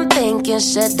 again and I'm thinking,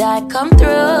 should I come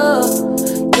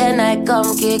through? Can I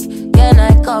come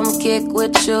kick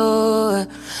with you?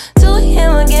 2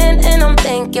 a.m. again and I'm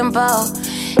thinking about,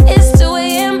 it's 2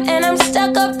 a.m. and I'm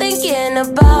stuck up thinking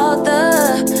about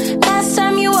the last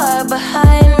time you were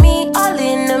behind me, all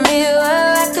in the mirror.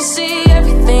 I could see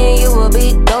everything you would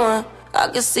be doing. I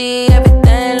could see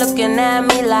everything looking at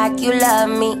me like you love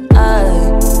me.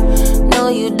 No,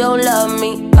 you don't love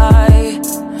me. I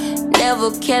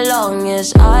never care long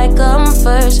as I come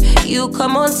first. You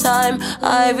come on time,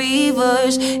 I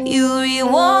reverse. You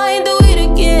rewind, do it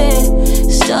again.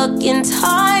 Stuck in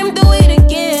time, do it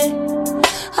again.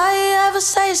 All you ever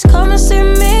say is come and see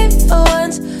me for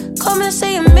once. Come and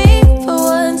see me for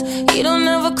once. You don't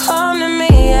ever come to me,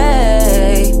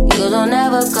 hey. You don't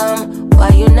ever come. Why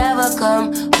you never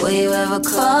come? Will you ever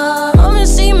come? Come and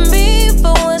see me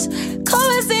for once.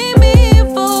 Come and see me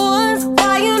for once.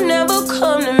 Why you never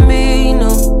come to me, no?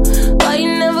 Why you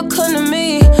never come to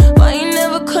me? Why you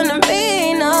never come to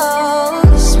me, no?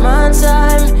 It's my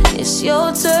time, it's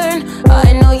your turn.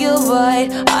 I know you're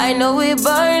right, I know it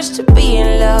burns to be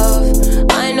in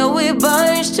love. I know it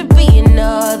burns to be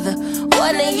another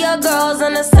one of your girls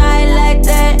on the side like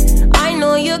that. I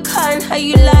know you're kind, how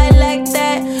you lie like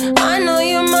that. I know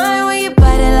you're mine when you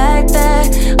bite it like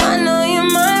that. I know you're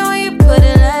mine when you put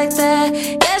it like that.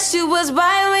 Yes, you was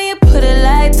right when you put it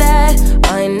like that.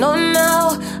 I know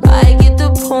now, I get the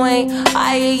point.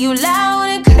 I hear you loud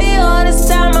and clear. All this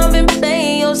time I've been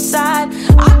playing your side.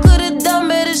 I could've done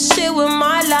better shit with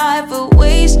my life, but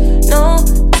waste no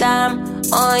time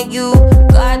on you.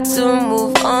 Got to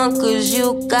move on, cause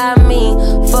you got me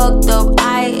fucked up.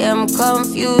 I am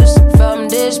confused. From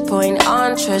this point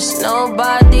on, trust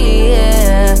nobody,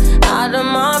 yeah. Out of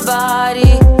my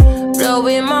body,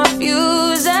 blowing my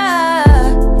fuse,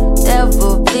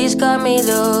 devil, please cut me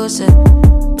loose,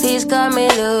 please cut me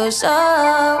loose,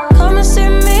 oh. Come and see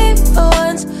me for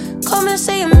once. Come and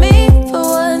see me for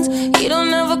once. You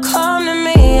don't ever come to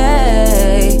me,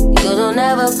 hey. You don't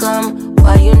ever come.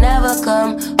 Why you never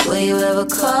come? Will you ever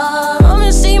come? Come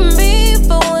and see me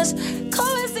for once.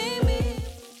 Come and see me.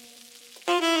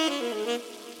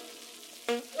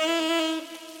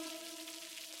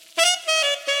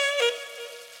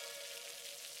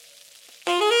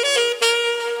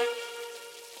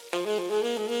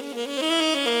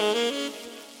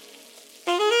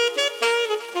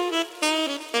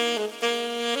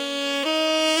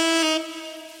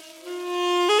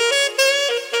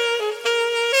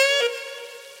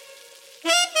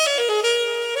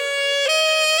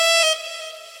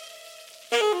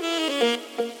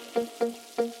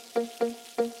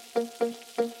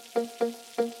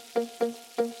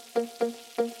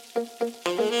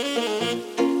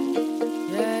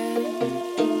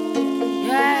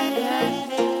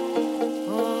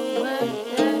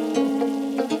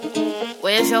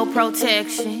 Where's your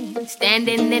protection?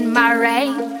 Standing in my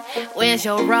rain. Where's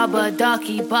your rubber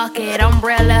ducky bucket,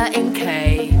 umbrella, and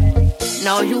cape?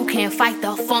 No, you can't fight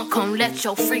the funk, come let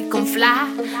your freakum fly.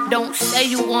 Don't say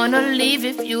you wanna leave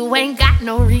if you ain't got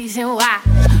no reason why.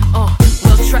 Well,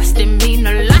 trust it mean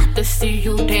a lot to see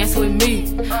you dance with me.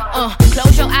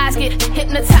 Close your eyes, get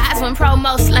hypnotized when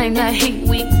promo slang the heat.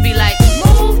 We be like,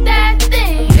 move that.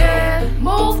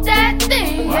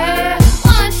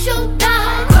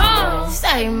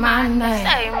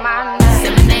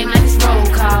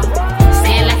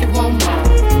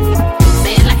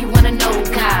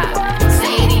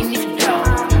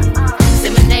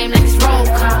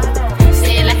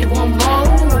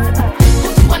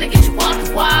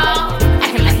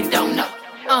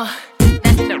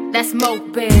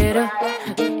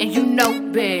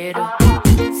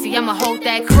 I'ma hold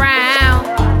that crown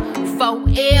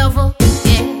forever.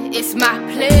 Yeah, it's my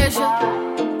pleasure,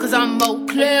 cause I'm more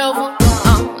clever.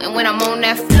 And when I'm on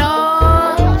that floor,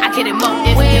 I get it more.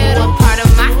 If you're a part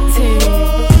of my team,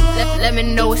 let me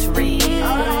know it's real.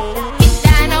 Get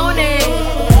down on it,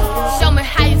 show me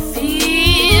how you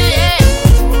feel.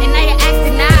 Yeah. And now you're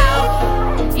acting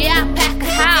out. Yeah, I pack a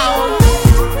house.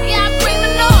 Yeah, I bring the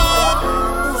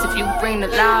noise. So if you bring the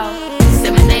law,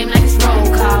 say my name like it's roll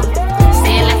call.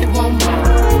 Say it like you want more.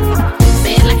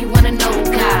 Say it like you wanna know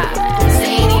God.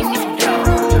 Say it even if you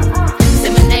don't. Say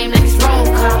my name like it's roll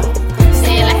call.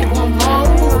 Say it like you want more.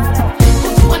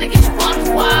 Don't you wanna get you off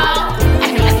the wall?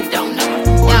 Acting like you don't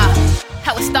know. Yeah.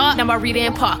 How it start? Now I read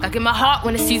and park. I get my heart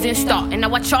when the season start, and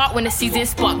now I chart when the season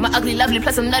spark. My ugly, lovely,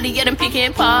 plus I'm nutty, yet I'm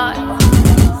picking part.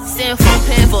 Sinful,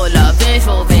 painful, love,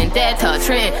 vengeful, vendetta,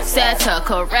 trend, setter,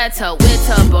 corrector,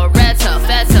 winter, beretta,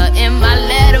 fetter in my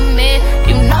letterman.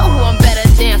 You know who I'm better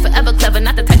than. Forever clever,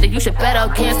 not the type that you should bet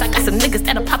against. I got some niggas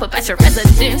that'll pop up at your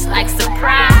residence like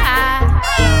surprise.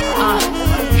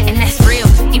 And that's real,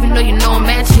 even though you know I'm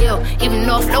mad chill. Even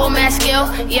though I flow a mad skill.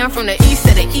 Yeah, I'm from the east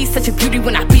of the east. Such a beauty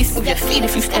when I beast. Move your feet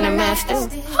if you stand a mad still.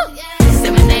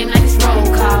 Say my name like it's roll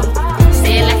call.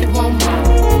 Say it like you want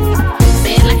more.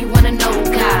 Say it like you wanna know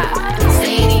God.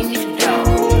 Say it even if you don't.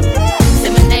 Say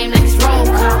my name like it's roll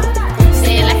call.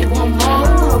 Say it like you want more.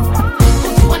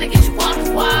 Don't you wanna get you off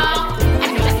the wall?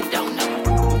 Acting like you don't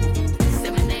know. Say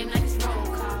my name like it's roll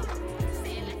call.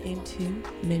 Say it like Into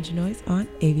Ninja Noize on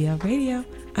AVL Radio.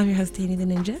 I'm your host, Tini the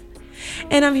Ninja.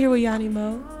 And I'm here with Yani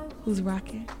Mo, who's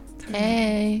rocking.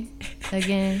 Hey,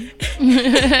 again.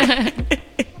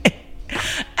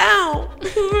 Ow!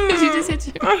 Did you just hit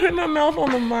you? I hit my mouth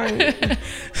on the mic.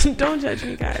 Don't judge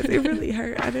me, guys. It really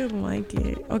hurt. I didn't like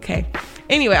it. Okay.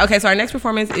 Anyway, so our next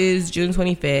performance is June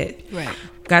 25th. Right.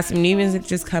 Got some new music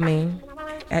just coming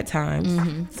at times.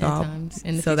 Mm-hmm. At times.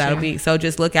 In the so that'll be, so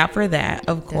just look out for that,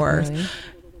 of course. Definitely.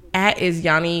 At is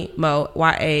Yani Mo,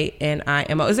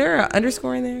 YANIMO. Is there an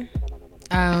underscore in there?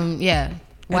 Yeah.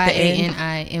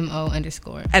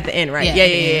 YANIMO_. At the end, right? Yeah.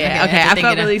 Yeah. Okay, I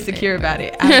felt really secure about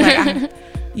it. I was like,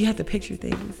 you have to picture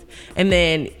things. And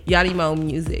then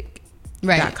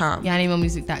YaniMoMusic.com.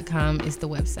 YaniMoMusic.com is the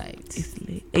website. It's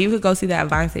lit. And you could go see that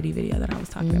Vine City video that I was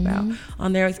talking about.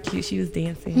 On there, it was cute. She was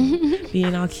dancing,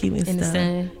 being all cute and in stuff.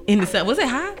 In the sun. In the sun. Was it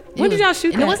hot? When did y'all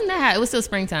shoot that? It wasn't that hot. It was still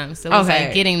springtime. So it was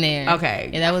like getting there. Okay.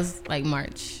 Yeah, that was like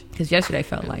March. Because yesterday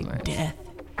felt like death.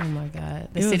 Oh my God.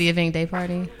 The City of Ink Day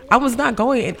party. I was not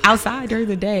going outside during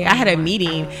the day. I had a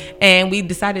meeting and we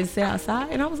decided to sit outside.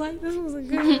 And I was like, this wasn't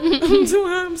good. I'm too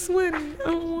hot. I'm sweating. I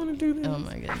don't want to do this. Oh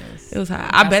my goodness. It was hot.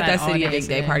 I bet that City of Ink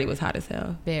Day party was hot as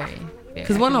hell. Very.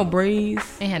 Because wasn't no breeze.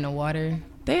 They had no water.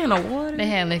 They had no water? They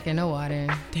had liquor, no water.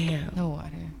 Damn. No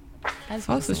water.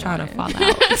 Folks was trying to fall out.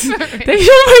 They should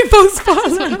make folks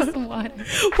fall out.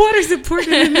 Water's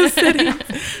important in this city.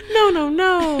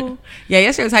 No. Yeah,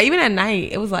 yesterday was hot. Even at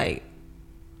night, it was like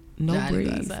no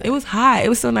breeze. It was hot. It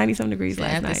was still 90-some degrees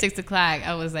last night. After 6 o'clock,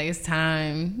 I was like, it's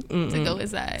time to go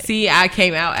inside. See, I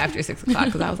came out after 6 o'clock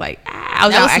because I was like, I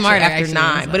was out after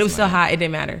 9, but it was still hot. It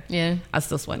didn't matter. Yeah. I was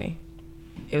still sweating.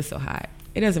 It was so hot.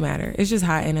 It doesn't matter. It's just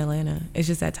hot in Atlanta. It's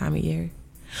just that time of year.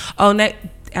 Oh,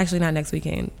 actually not next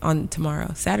weekend. On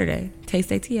tomorrow, Saturday,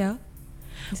 Taste ATL.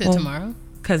 You said tomorrow?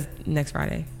 Because next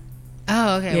Friday.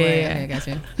 Oh, okay. Yeah. Okay, I got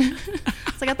you.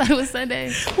 It's like I thought it was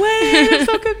Sunday. Wait, I'm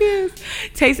so confused.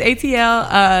 Taste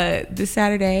ATL this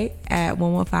Saturday at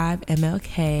 115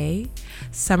 MLK.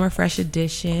 Summer Fresh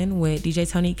Edition with DJ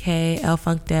Tony K, El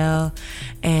Funkdale,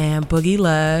 and Boogie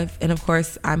Love. And of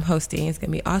course, I'm hosting. It's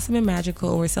going to be awesome and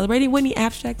magical. We're celebrating Whitney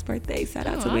Abstract's birthday. Shout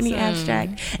out to Whitney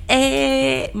Abstract.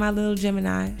 And my little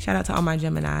Gemini. Shout out to all my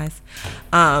Geminis.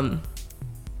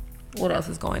 What else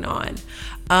is going on?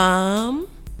 I'm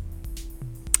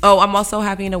also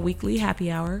having a weekly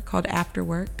happy hour called After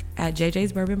Work at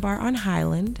JJ's Bourbon Bar on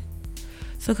Highland.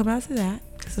 So come out to that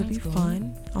because it'll be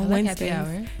fun on Wednesdays.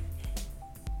 Happy hour.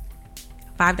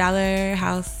 $5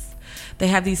 house. They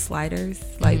have these sliders.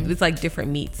 Like it's like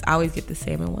different meats. I always get the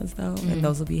salmon ones though, and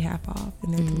those will be half off,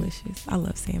 and they're delicious. I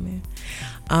love salmon.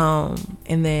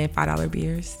 And then $5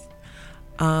 beers.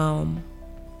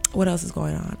 What else is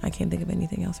going on? I can't think of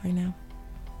anything else right now.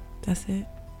 That's it.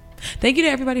 Thank you to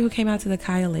everybody who came out to the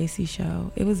Kaya Lacey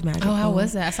show. It was magical. Oh, how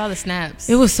was that? I saw the snaps.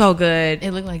 It was so good.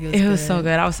 It looked like it was so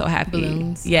good. I was so happy.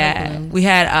 Balloons. Yeah. Balloons. We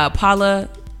had Paula.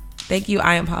 Thank you,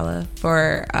 I am Paula,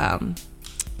 for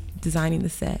designing the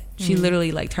set. She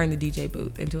literally like turned the DJ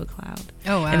booth into a cloud.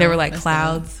 Oh wow. And there were like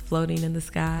clouds floating in the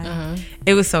sky.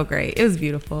 It was so great. It was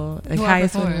beautiful. And Kaya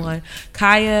 21.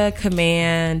 Kaya,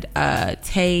 Command,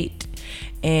 Tate,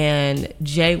 and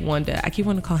Jay Wonder. I keep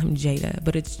wanting to call him Jada,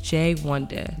 but it's Jay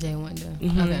Wonder. Jay Wonder.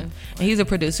 Mm-hmm. Okay. And he's a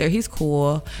producer. He's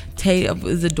cool. Tate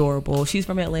is adorable. She's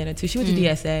from Atlanta too. She went to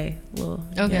DSA.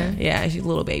 Okay. Yeah, she's a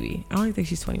little baby. I don't even think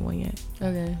she's 21 yet.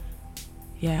 Okay.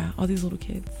 Yeah, all these little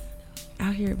kids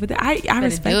out here, but I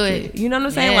respect it. You know what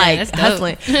I'm saying? Yeah, like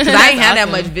hustling, because I ain't had that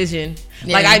much vision.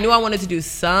 Yeah. Like I knew I wanted to do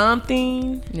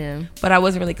something. Yeah. But I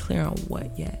wasn't really clear on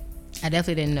what yet. I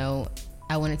definitely didn't know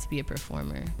I wanted to be a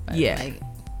performer. But yeah. Like,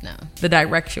 no. The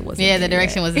direction wasn't. Yeah, the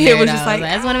direction wasn't there. It was just like,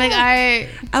 I just want to make art.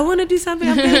 I want to do something.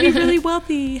 I'm gonna be really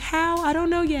wealthy. How? I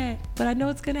don't know yet, but I know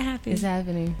it's gonna happen. It's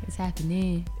happening. It's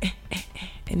happening.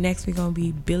 And next we're gonna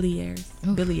be billionaires.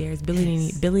 Billionaires.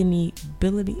 Billionaires.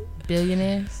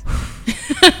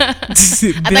 I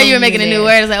thought you were making a new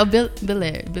word. I was like,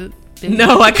 billionaire.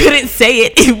 No, I couldn't say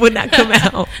it. It would not come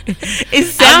out. It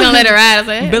sounds. I was gonna let it ride. I was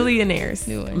like, hey. Billionaires.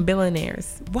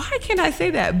 Billionaires. Why can't I say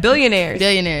that?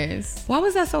 Billionaires. Why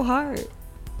was that so hard?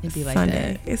 It'd be like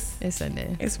Sunday. that. It's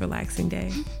Sunday. It's relaxing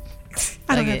day.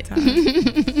 I don't have time.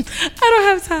 I don't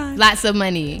have time. Lots of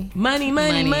money. Money.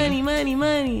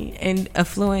 And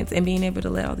affluence, and being able to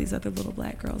let all these other little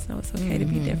black girls know it's okay to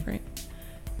be different.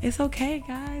 It's okay,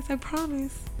 guys. I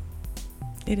promise.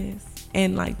 It is.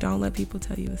 And like, don't let people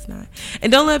tell you it's not.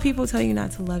 And don't let people tell you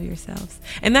not to love yourselves.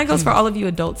 And that goes for all of you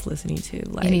adults listening to.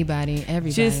 Like, anybody,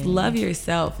 everybody. Just love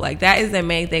yourself. Like, that is the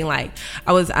main thing. Like,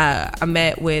 I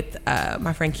met with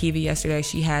my friend Kiva yesterday.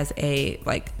 She has a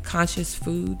like conscious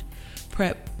food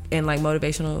prep and like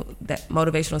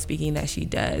motivational speaking that she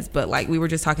does. But like, we were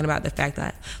just talking about the fact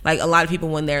that like a lot of people,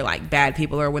 when they're like bad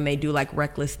people or when they do like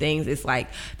reckless things, it's like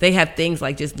they have things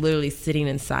like just literally sitting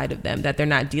inside of them that they're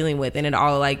not dealing with, and it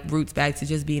all like roots back to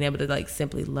just being able to like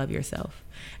simply love yourself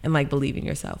and like believe in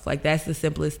yourself. Like, that's the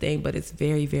simplest thing, but it's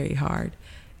very, very hard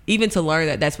even to learn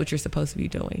that that's what you're supposed to be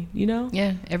doing, you know?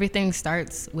 Yeah, everything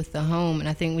starts with the home, and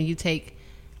I think when you take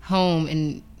home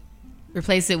and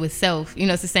replace it with self, you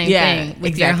know, it's the same thing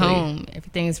with your home.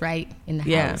 Everything is right in the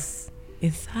house,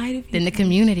 inside of you, then the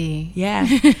community, and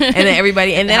then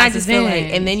everybody, and then I just feel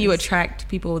like, and then you attract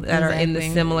people that are in the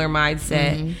similar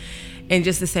mindset, in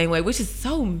just the same way, which is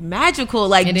so magical.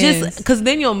 Like, it just because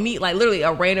then you'll meet like literally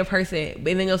a random person, and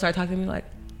then you'll start talking to me like,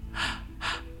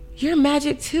 you're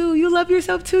magic too, you love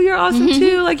yourself too, you're awesome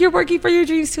too, like you're working for your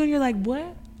dreams too, and you're like,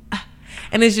 what?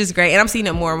 And it's just great. And I'm seeing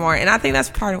it more and more. And I think that's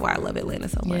part of why I love Atlanta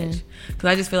so much. Because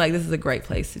I just feel like this is a great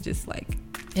place to just like,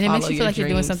 and it makes you feel like you're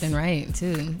doing something right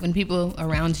too. When people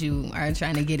around you are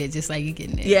trying to get it just like you're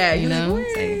getting it. Yeah, you know?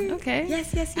 Like, okay.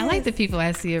 Yes. I like the people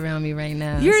I see around me right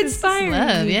now. You're inspiring.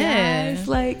 Love, guys.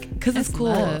 Like, because it's cool.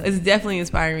 Love. It's definitely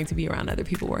inspiring to be around other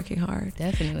people working hard.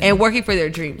 Definitely. And working for their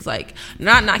dreams. Like,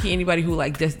 not knocking anybody who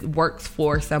like just works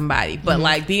for somebody, but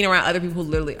like being around other people who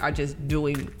literally are just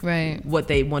doing what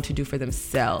they want to do for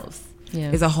themselves.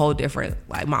 Yeah. Is a whole different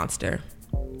like monster.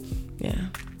 Yeah.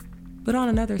 But on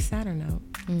another sadder note,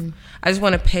 I just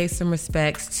want to pay some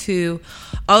respects to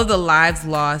all of the lives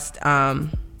lost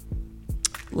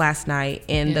last night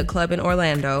in the club in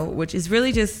Orlando, which is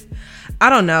really just, I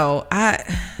don't know.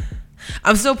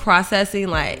 I'm still processing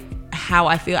like how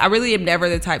I feel. I really am never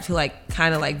the type to like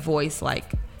kind of like voice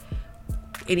like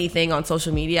anything on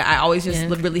social media. I always just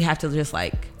really have to just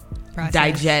like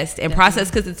digest and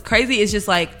process, because it's crazy. It's just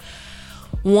like,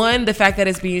 one, the fact that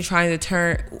it's being trying to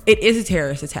turn, it is a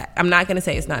terrorist attack. I'm not going to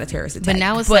say it's not a terrorist attack, but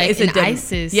now it's like an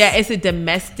ISIS. Yeah, it's a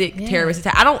domestic terrorist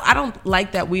attack. I don't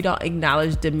like that we don't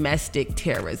acknowledge domestic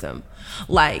terrorism.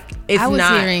 Like, it's not. I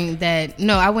was hearing that.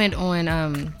 No, I went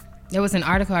on. There was an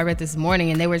article I read this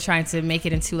morning, and they were trying to make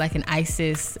it into like an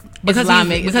ISIS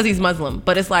Islamic because he's Muslim.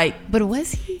 But it's like, but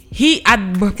was he?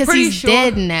 Because he's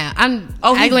dead now.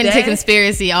 I go into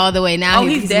conspiracy all the way now.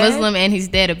 He's Muslim and he's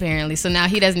dead apparently. So now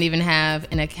he doesn't even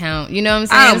have an account. You know what I'm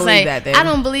saying? I don't believe that. Then. I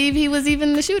don't believe he was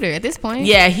even the shooter at this point.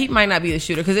 Yeah, he might not be the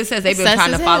shooter, because it says they've been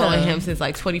trying to follow him since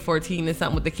like 2014 and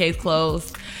something with the case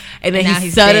closed. And then he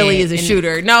suddenly is a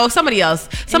shooter. No, somebody else.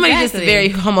 Somebody just very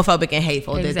homophobic and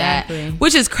hateful did that.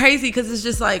 Which is crazy, because it's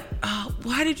just like, oh,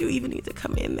 why did you even need to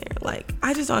come in there? Like,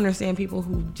 I just don't understand people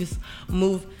who just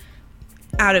move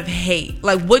out of hate.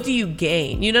 Like, what do you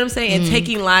gain? You know what I'm saying? And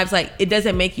taking lives, like, it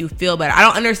doesn't make you feel better. I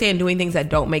don't understand doing things that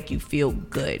don't make you feel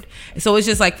good. So it's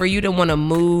just like, for you to want to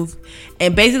move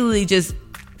and basically just,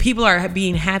 people are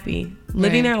being happy,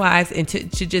 living their lives, and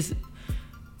to just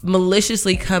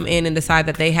maliciously come in and decide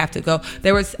that they have to go.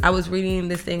 I was reading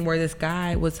this thing where this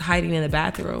guy was hiding in the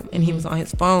bathroom, and he was on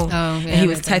his phone, and he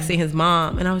was texting his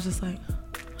mom, and I was just like,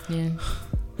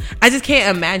 I just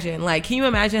can't imagine. Like, can you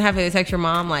imagine having to text your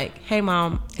mom like, "Hey,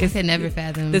 mom, I could never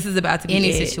fathom this is about to be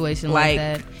any situation like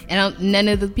that." And none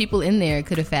of the people in there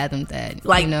could have fathomed that.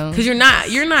 Like, you know, because you're not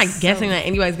guessing that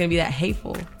anybody's gonna be that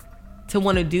hateful to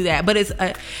want to do that. But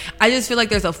I just feel like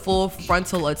there's a full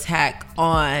frontal attack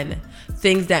on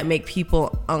things that make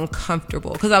people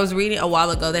uncomfortable. Because I was reading a while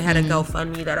ago, they had a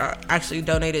GoFundMe that I actually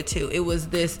donated to. It was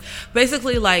this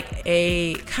basically like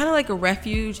a kind of like a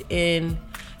refuge in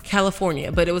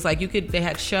California, but it was like they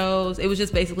had shows. It was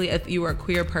just basically if you were a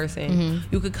queer person,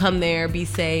 you could come there, be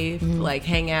safe, like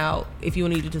hang out. If you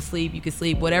needed to sleep, you could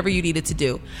sleep, whatever you needed to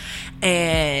do.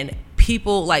 And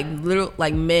people like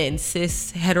men,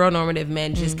 cis heteronormative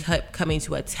men just kept coming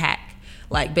to attack,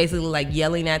 like basically like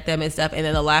yelling at them and stuff. And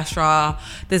then the last straw,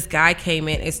 this guy came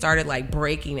in and started like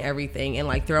breaking everything and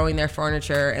like throwing their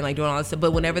furniture and like doing all this stuff.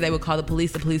 But whenever they would call the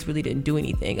police really didn't do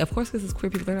anything. Of course, because it's queer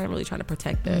people, they're not really trying to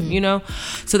protect them, you know?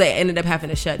 So they ended up having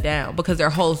to shut down because their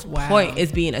whole point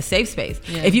is being a safe space.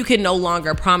 Yeah. If you can no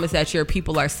longer promise that your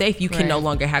people are safe, you can no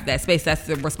longer have that space. That's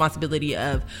the responsibility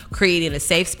of creating a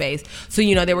safe space. So,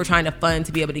 you know, they were trying to fund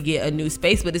to be able to get a new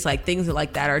space, but it's like things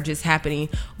like that are just happening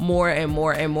more and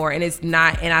more and more. And it's not,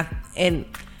 and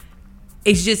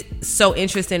it's just so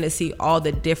interesting to see all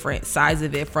the different sides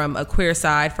of it, from a queer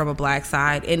side, from a black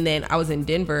side. And then I was in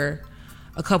Denver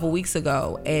a couple weeks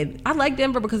ago, and I like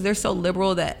Denver because they're so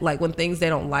liberal that like when things they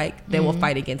don't like, they will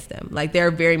fight against them. Like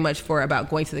they're very much about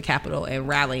going to the Capitol and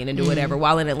rallying and do whatever.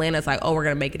 While in Atlanta, it's like, oh, we're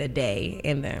gonna make it a day,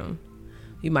 and then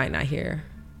you might not hear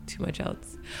too much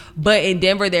else. But in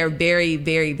Denver, they're very,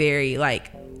 very, very like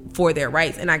for their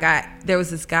rights. And there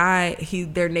was this guy,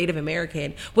 they're Native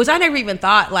American, which I never even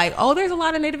thought like, oh, there's a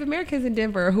lot of Native Americans in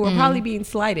Denver who are probably being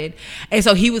slighted. And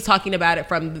so he was talking about it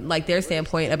from like their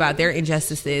standpoint about their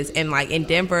injustices. And like in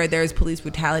Denver, there's police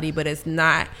brutality, but it's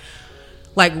not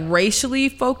like racially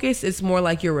focused. It's more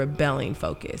like you're rebelling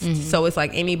focused. So it's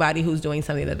like anybody who's doing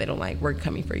something that they don't like, we're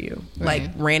coming for you. Right.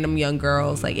 Like random young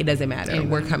girls, like it doesn't matter.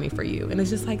 We're coming for you. And it's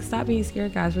just like, stop being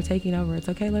scared, guys. We're taking over. It's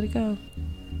okay. Let it go.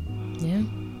 Yeah.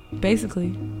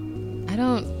 Basically. I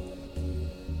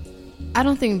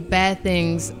don't think bad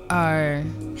things are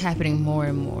happening more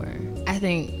and more. I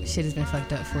think shit has been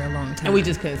fucked up for a long time, and we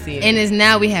just couldn't see it. And it's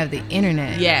now we have the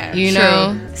internet. Yeah, you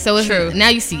know. So it's true. Now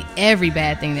you see every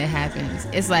bad thing that happens.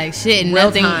 It's like shit.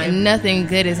 Nothing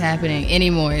good is happening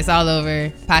anymore. It's all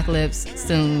over. Apocalypse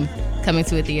soon, coming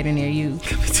to a theater near you.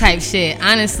 Type shit.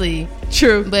 Honestly,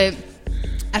 true. But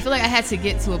I feel like I had to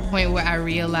get to a point where I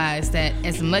realized that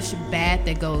as much bad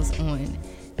that goes on,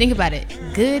 think about it,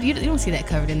 good, you don't see that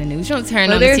covered in the news. You don't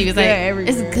turn on the TV. It's like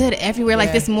everywhere. It's good everywhere.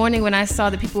 Like this morning when I saw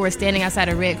that people were standing outside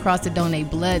a Red Cross to donate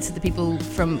blood to the people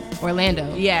from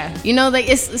Orlando. Yeah. You know, like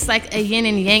it's like a yin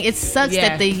and yang. It sucks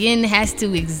that the yin has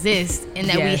to exist and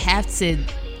that we have to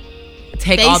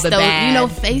take all the bad, you know,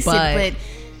 face it. But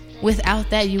without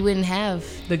that, you wouldn't have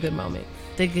the good moment.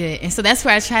 The good. And so that's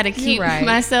where I try to keep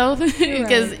myself,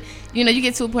 because you know, you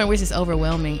get to a point where it's just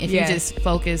overwhelming if you just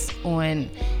focus on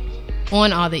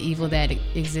all the evil that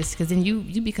exists, because then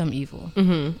you become evil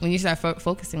when you start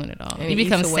focusing on it all. And you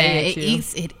become sad.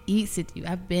 It eats at you.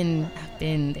 I've been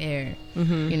there.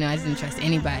 You know, I didn't trust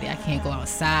anybody. I can't go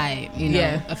outside, you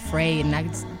know, afraid, and I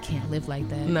just can't live like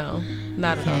that. No,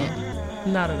 not at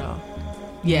all. Not at all.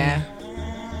 Yeah.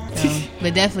 So,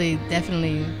 but definitely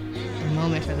a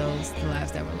moment for the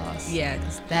lives that were lost. Yeah,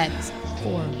 that is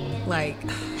horrible. Like,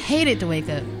 hated to wake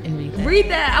up and read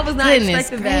that. I was not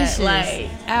expecting that, like,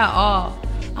 at all.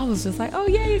 I was just like, oh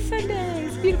yay, it's Sunday,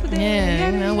 it's a beautiful day. Yeah,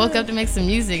 you know, woke up to make some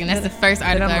music, and that's the first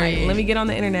article I read. Let me get on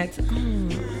the internet.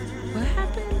 What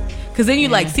happened? Because then you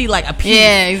like see like a piece,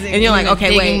 exactly. And you're like,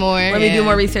 okay, wait, more, let me do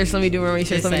more research. Let me do more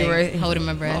research. Just holding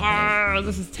my breath. Oh,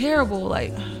 this is terrible.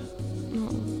 Like,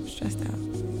 stressed out.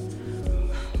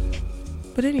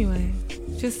 But anyway,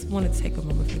 just wanted to take a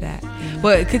moment for that.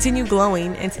 But continue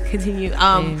glowing and to continue.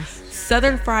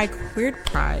 Southern Fried Queer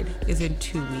Pride is in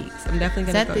 2 weeks. I'm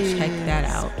definitely going to go check that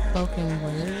out. Spoken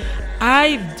word?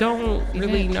 I don't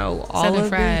really know all Southern of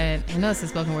Fried. I know it's a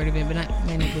spoken word event, but not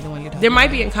may not be the one you're talking about. There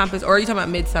might be Encompass, or are you talking about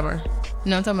Midsummer?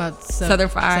 No, I'm talking about Southern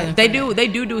Fried. They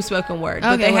do spoken word,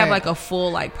 but they have like a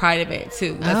full like Pride event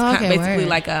too. That's basically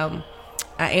like an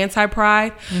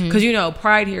anti-Pride, because you know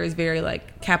Pride here is very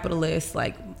like capitalist.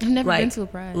 Like I've never been to a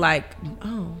Pride.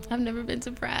 I've never been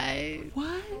to Pride.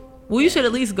 What? Well, you should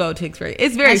at least go to experience.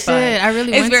 It's very fun. I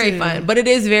really want to. It's very fun, but it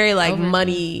is very like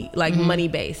money, like money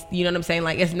based. You know what I'm saying?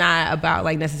 Like it's not about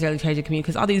like necessarily changing the community,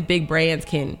 because all these big brands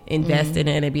can invest in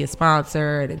it and be a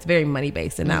sponsor, and it's very money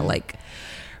based and not like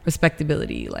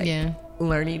respectability, like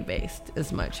learning based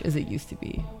as much as it used to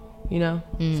be. you know?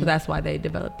 So that's why they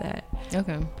developed that.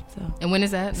 Okay. So, and when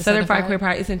is that? The Southern Fried Queer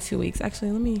Pride. It's in 2 weeks.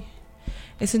 Actually,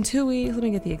 it's in 2 weeks. Let me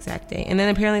get the exact date. And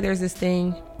then apparently there's this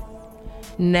thing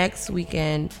next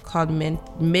weekend called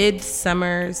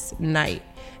Midsummer's Night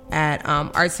at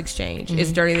Arts Exchange.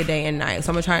 It's during the day and night. So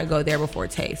I'm going to try and go there before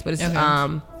Taste. But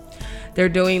it's they're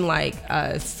doing like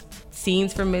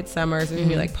scenes from Midsummer. So there's going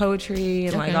to be like poetry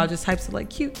and like all just types of like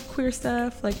cute queer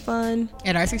stuff, like fun.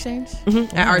 At Arts Exchange?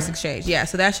 At Arts Exchange. Yeah,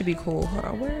 so that should be cool. Hold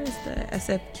on, where is the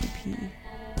SFQP?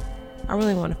 I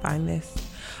really want to find this.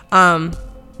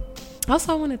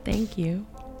 Also, I want to thank you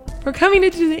for coming to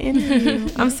do the interview.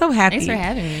 I'm so happy. Thanks for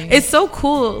having me. It's so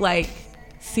cool, like,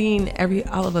 seeing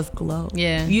all of us glow.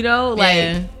 Yeah. You know,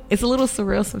 like, it's a little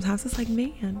surreal sometimes. It's like,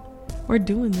 man, we're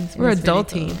doing this. We're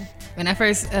adulting. Cool. When I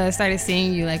first started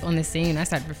seeing you, like, on the scene, I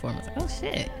started performing. I was like, oh,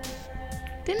 shit.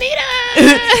 Danita!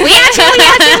 we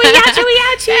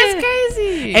got you. That's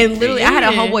crazy. And literally, I had a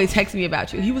homeboy text me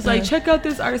about you. He was like, check out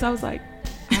this artist. I was like,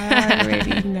 I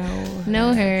already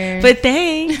know her. But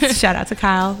thanks. Shout out to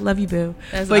Kyle. Love you, boo.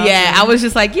 That's but awesome. yeah, I was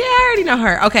just like, yeah, I already know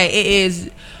her. Okay, it is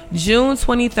June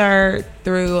 23rd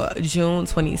through June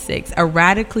 26th. A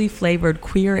radically flavored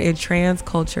queer and trans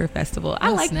culture festival. I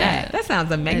like that. That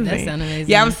sounds amazing. That sounds amazing.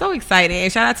 Yeah, I'm so excited.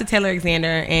 And shout out to Taylor Alexander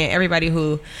and everybody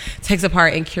who takes a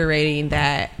part in curating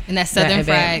that. And that's Southern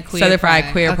Fried Queer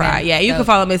Pride. Yeah, you can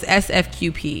follow them as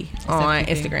SFQP on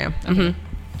Instagram. Okay.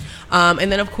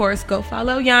 And then, of course, go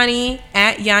follow Yani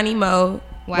at Yani Mo,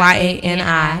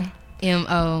 YANIMO_.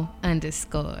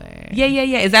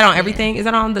 Yeah. Is that on everything? Is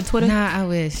that on the Twitter? Nah, I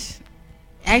wish.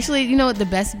 Actually, you know what? The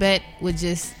best bet would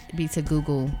just be to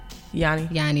Google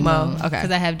Yani Mo. Okay.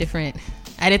 Because I have different.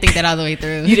 I didn't think that all the way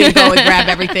through. You didn't go and grab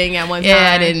everything at one time?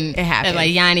 Yeah, I didn't. It happened.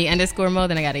 Like Yani_Mo,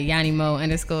 then I got a Yani Mo_.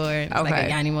 It's like a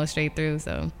Yani Mo straight through,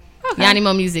 so. Okay. Yani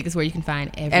Mo Music is where you can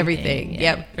find everything.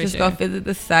 Yeah, just go visit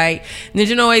the site.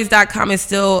 NinjaNoize.com is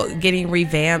still getting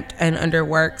revamped and under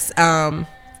works. A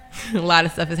lot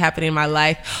of stuff is happening in my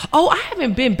life. Oh, I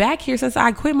haven't been back here since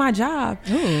I quit my job.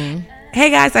 Ooh. Hey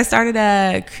guys, I started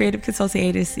a creative consulting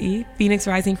agency, Phoenix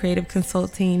Rising Creative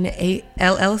Consulting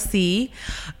LLC.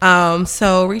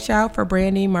 So reach out for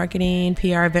branding, marketing,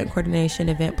 PR, event coordination,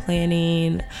 event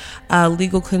planning,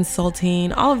 legal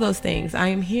consulting, all of those things. I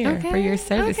am here for your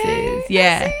services.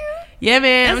 Okay. Yeah,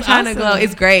 man. That's I'm trying to awesome. glow.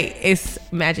 It's great. It's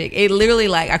magic. It literally,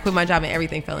 like, I quit my job and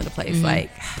everything fell into place.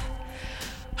 Like,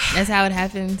 that's how it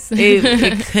happens.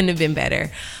 it couldn't have been better.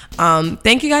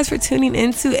 Thank you guys for tuning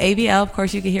into ABL. Of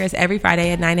course, you can hear us every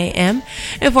Friday at 9 a.m.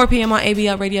 and 4 p.m. on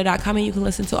ablradio.com. And you can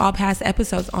listen to all past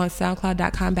episodes on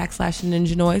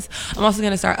soundcloud.com/Ninja Noize. I'm also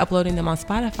going to start uploading them on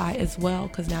Spotify as well,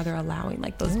 because now they're allowing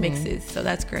like those mixes. So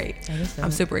that's great.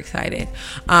 I'm super excited.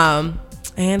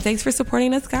 And thanks for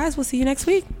supporting us, guys. We'll see you next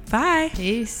week. Bye.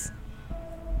 Peace.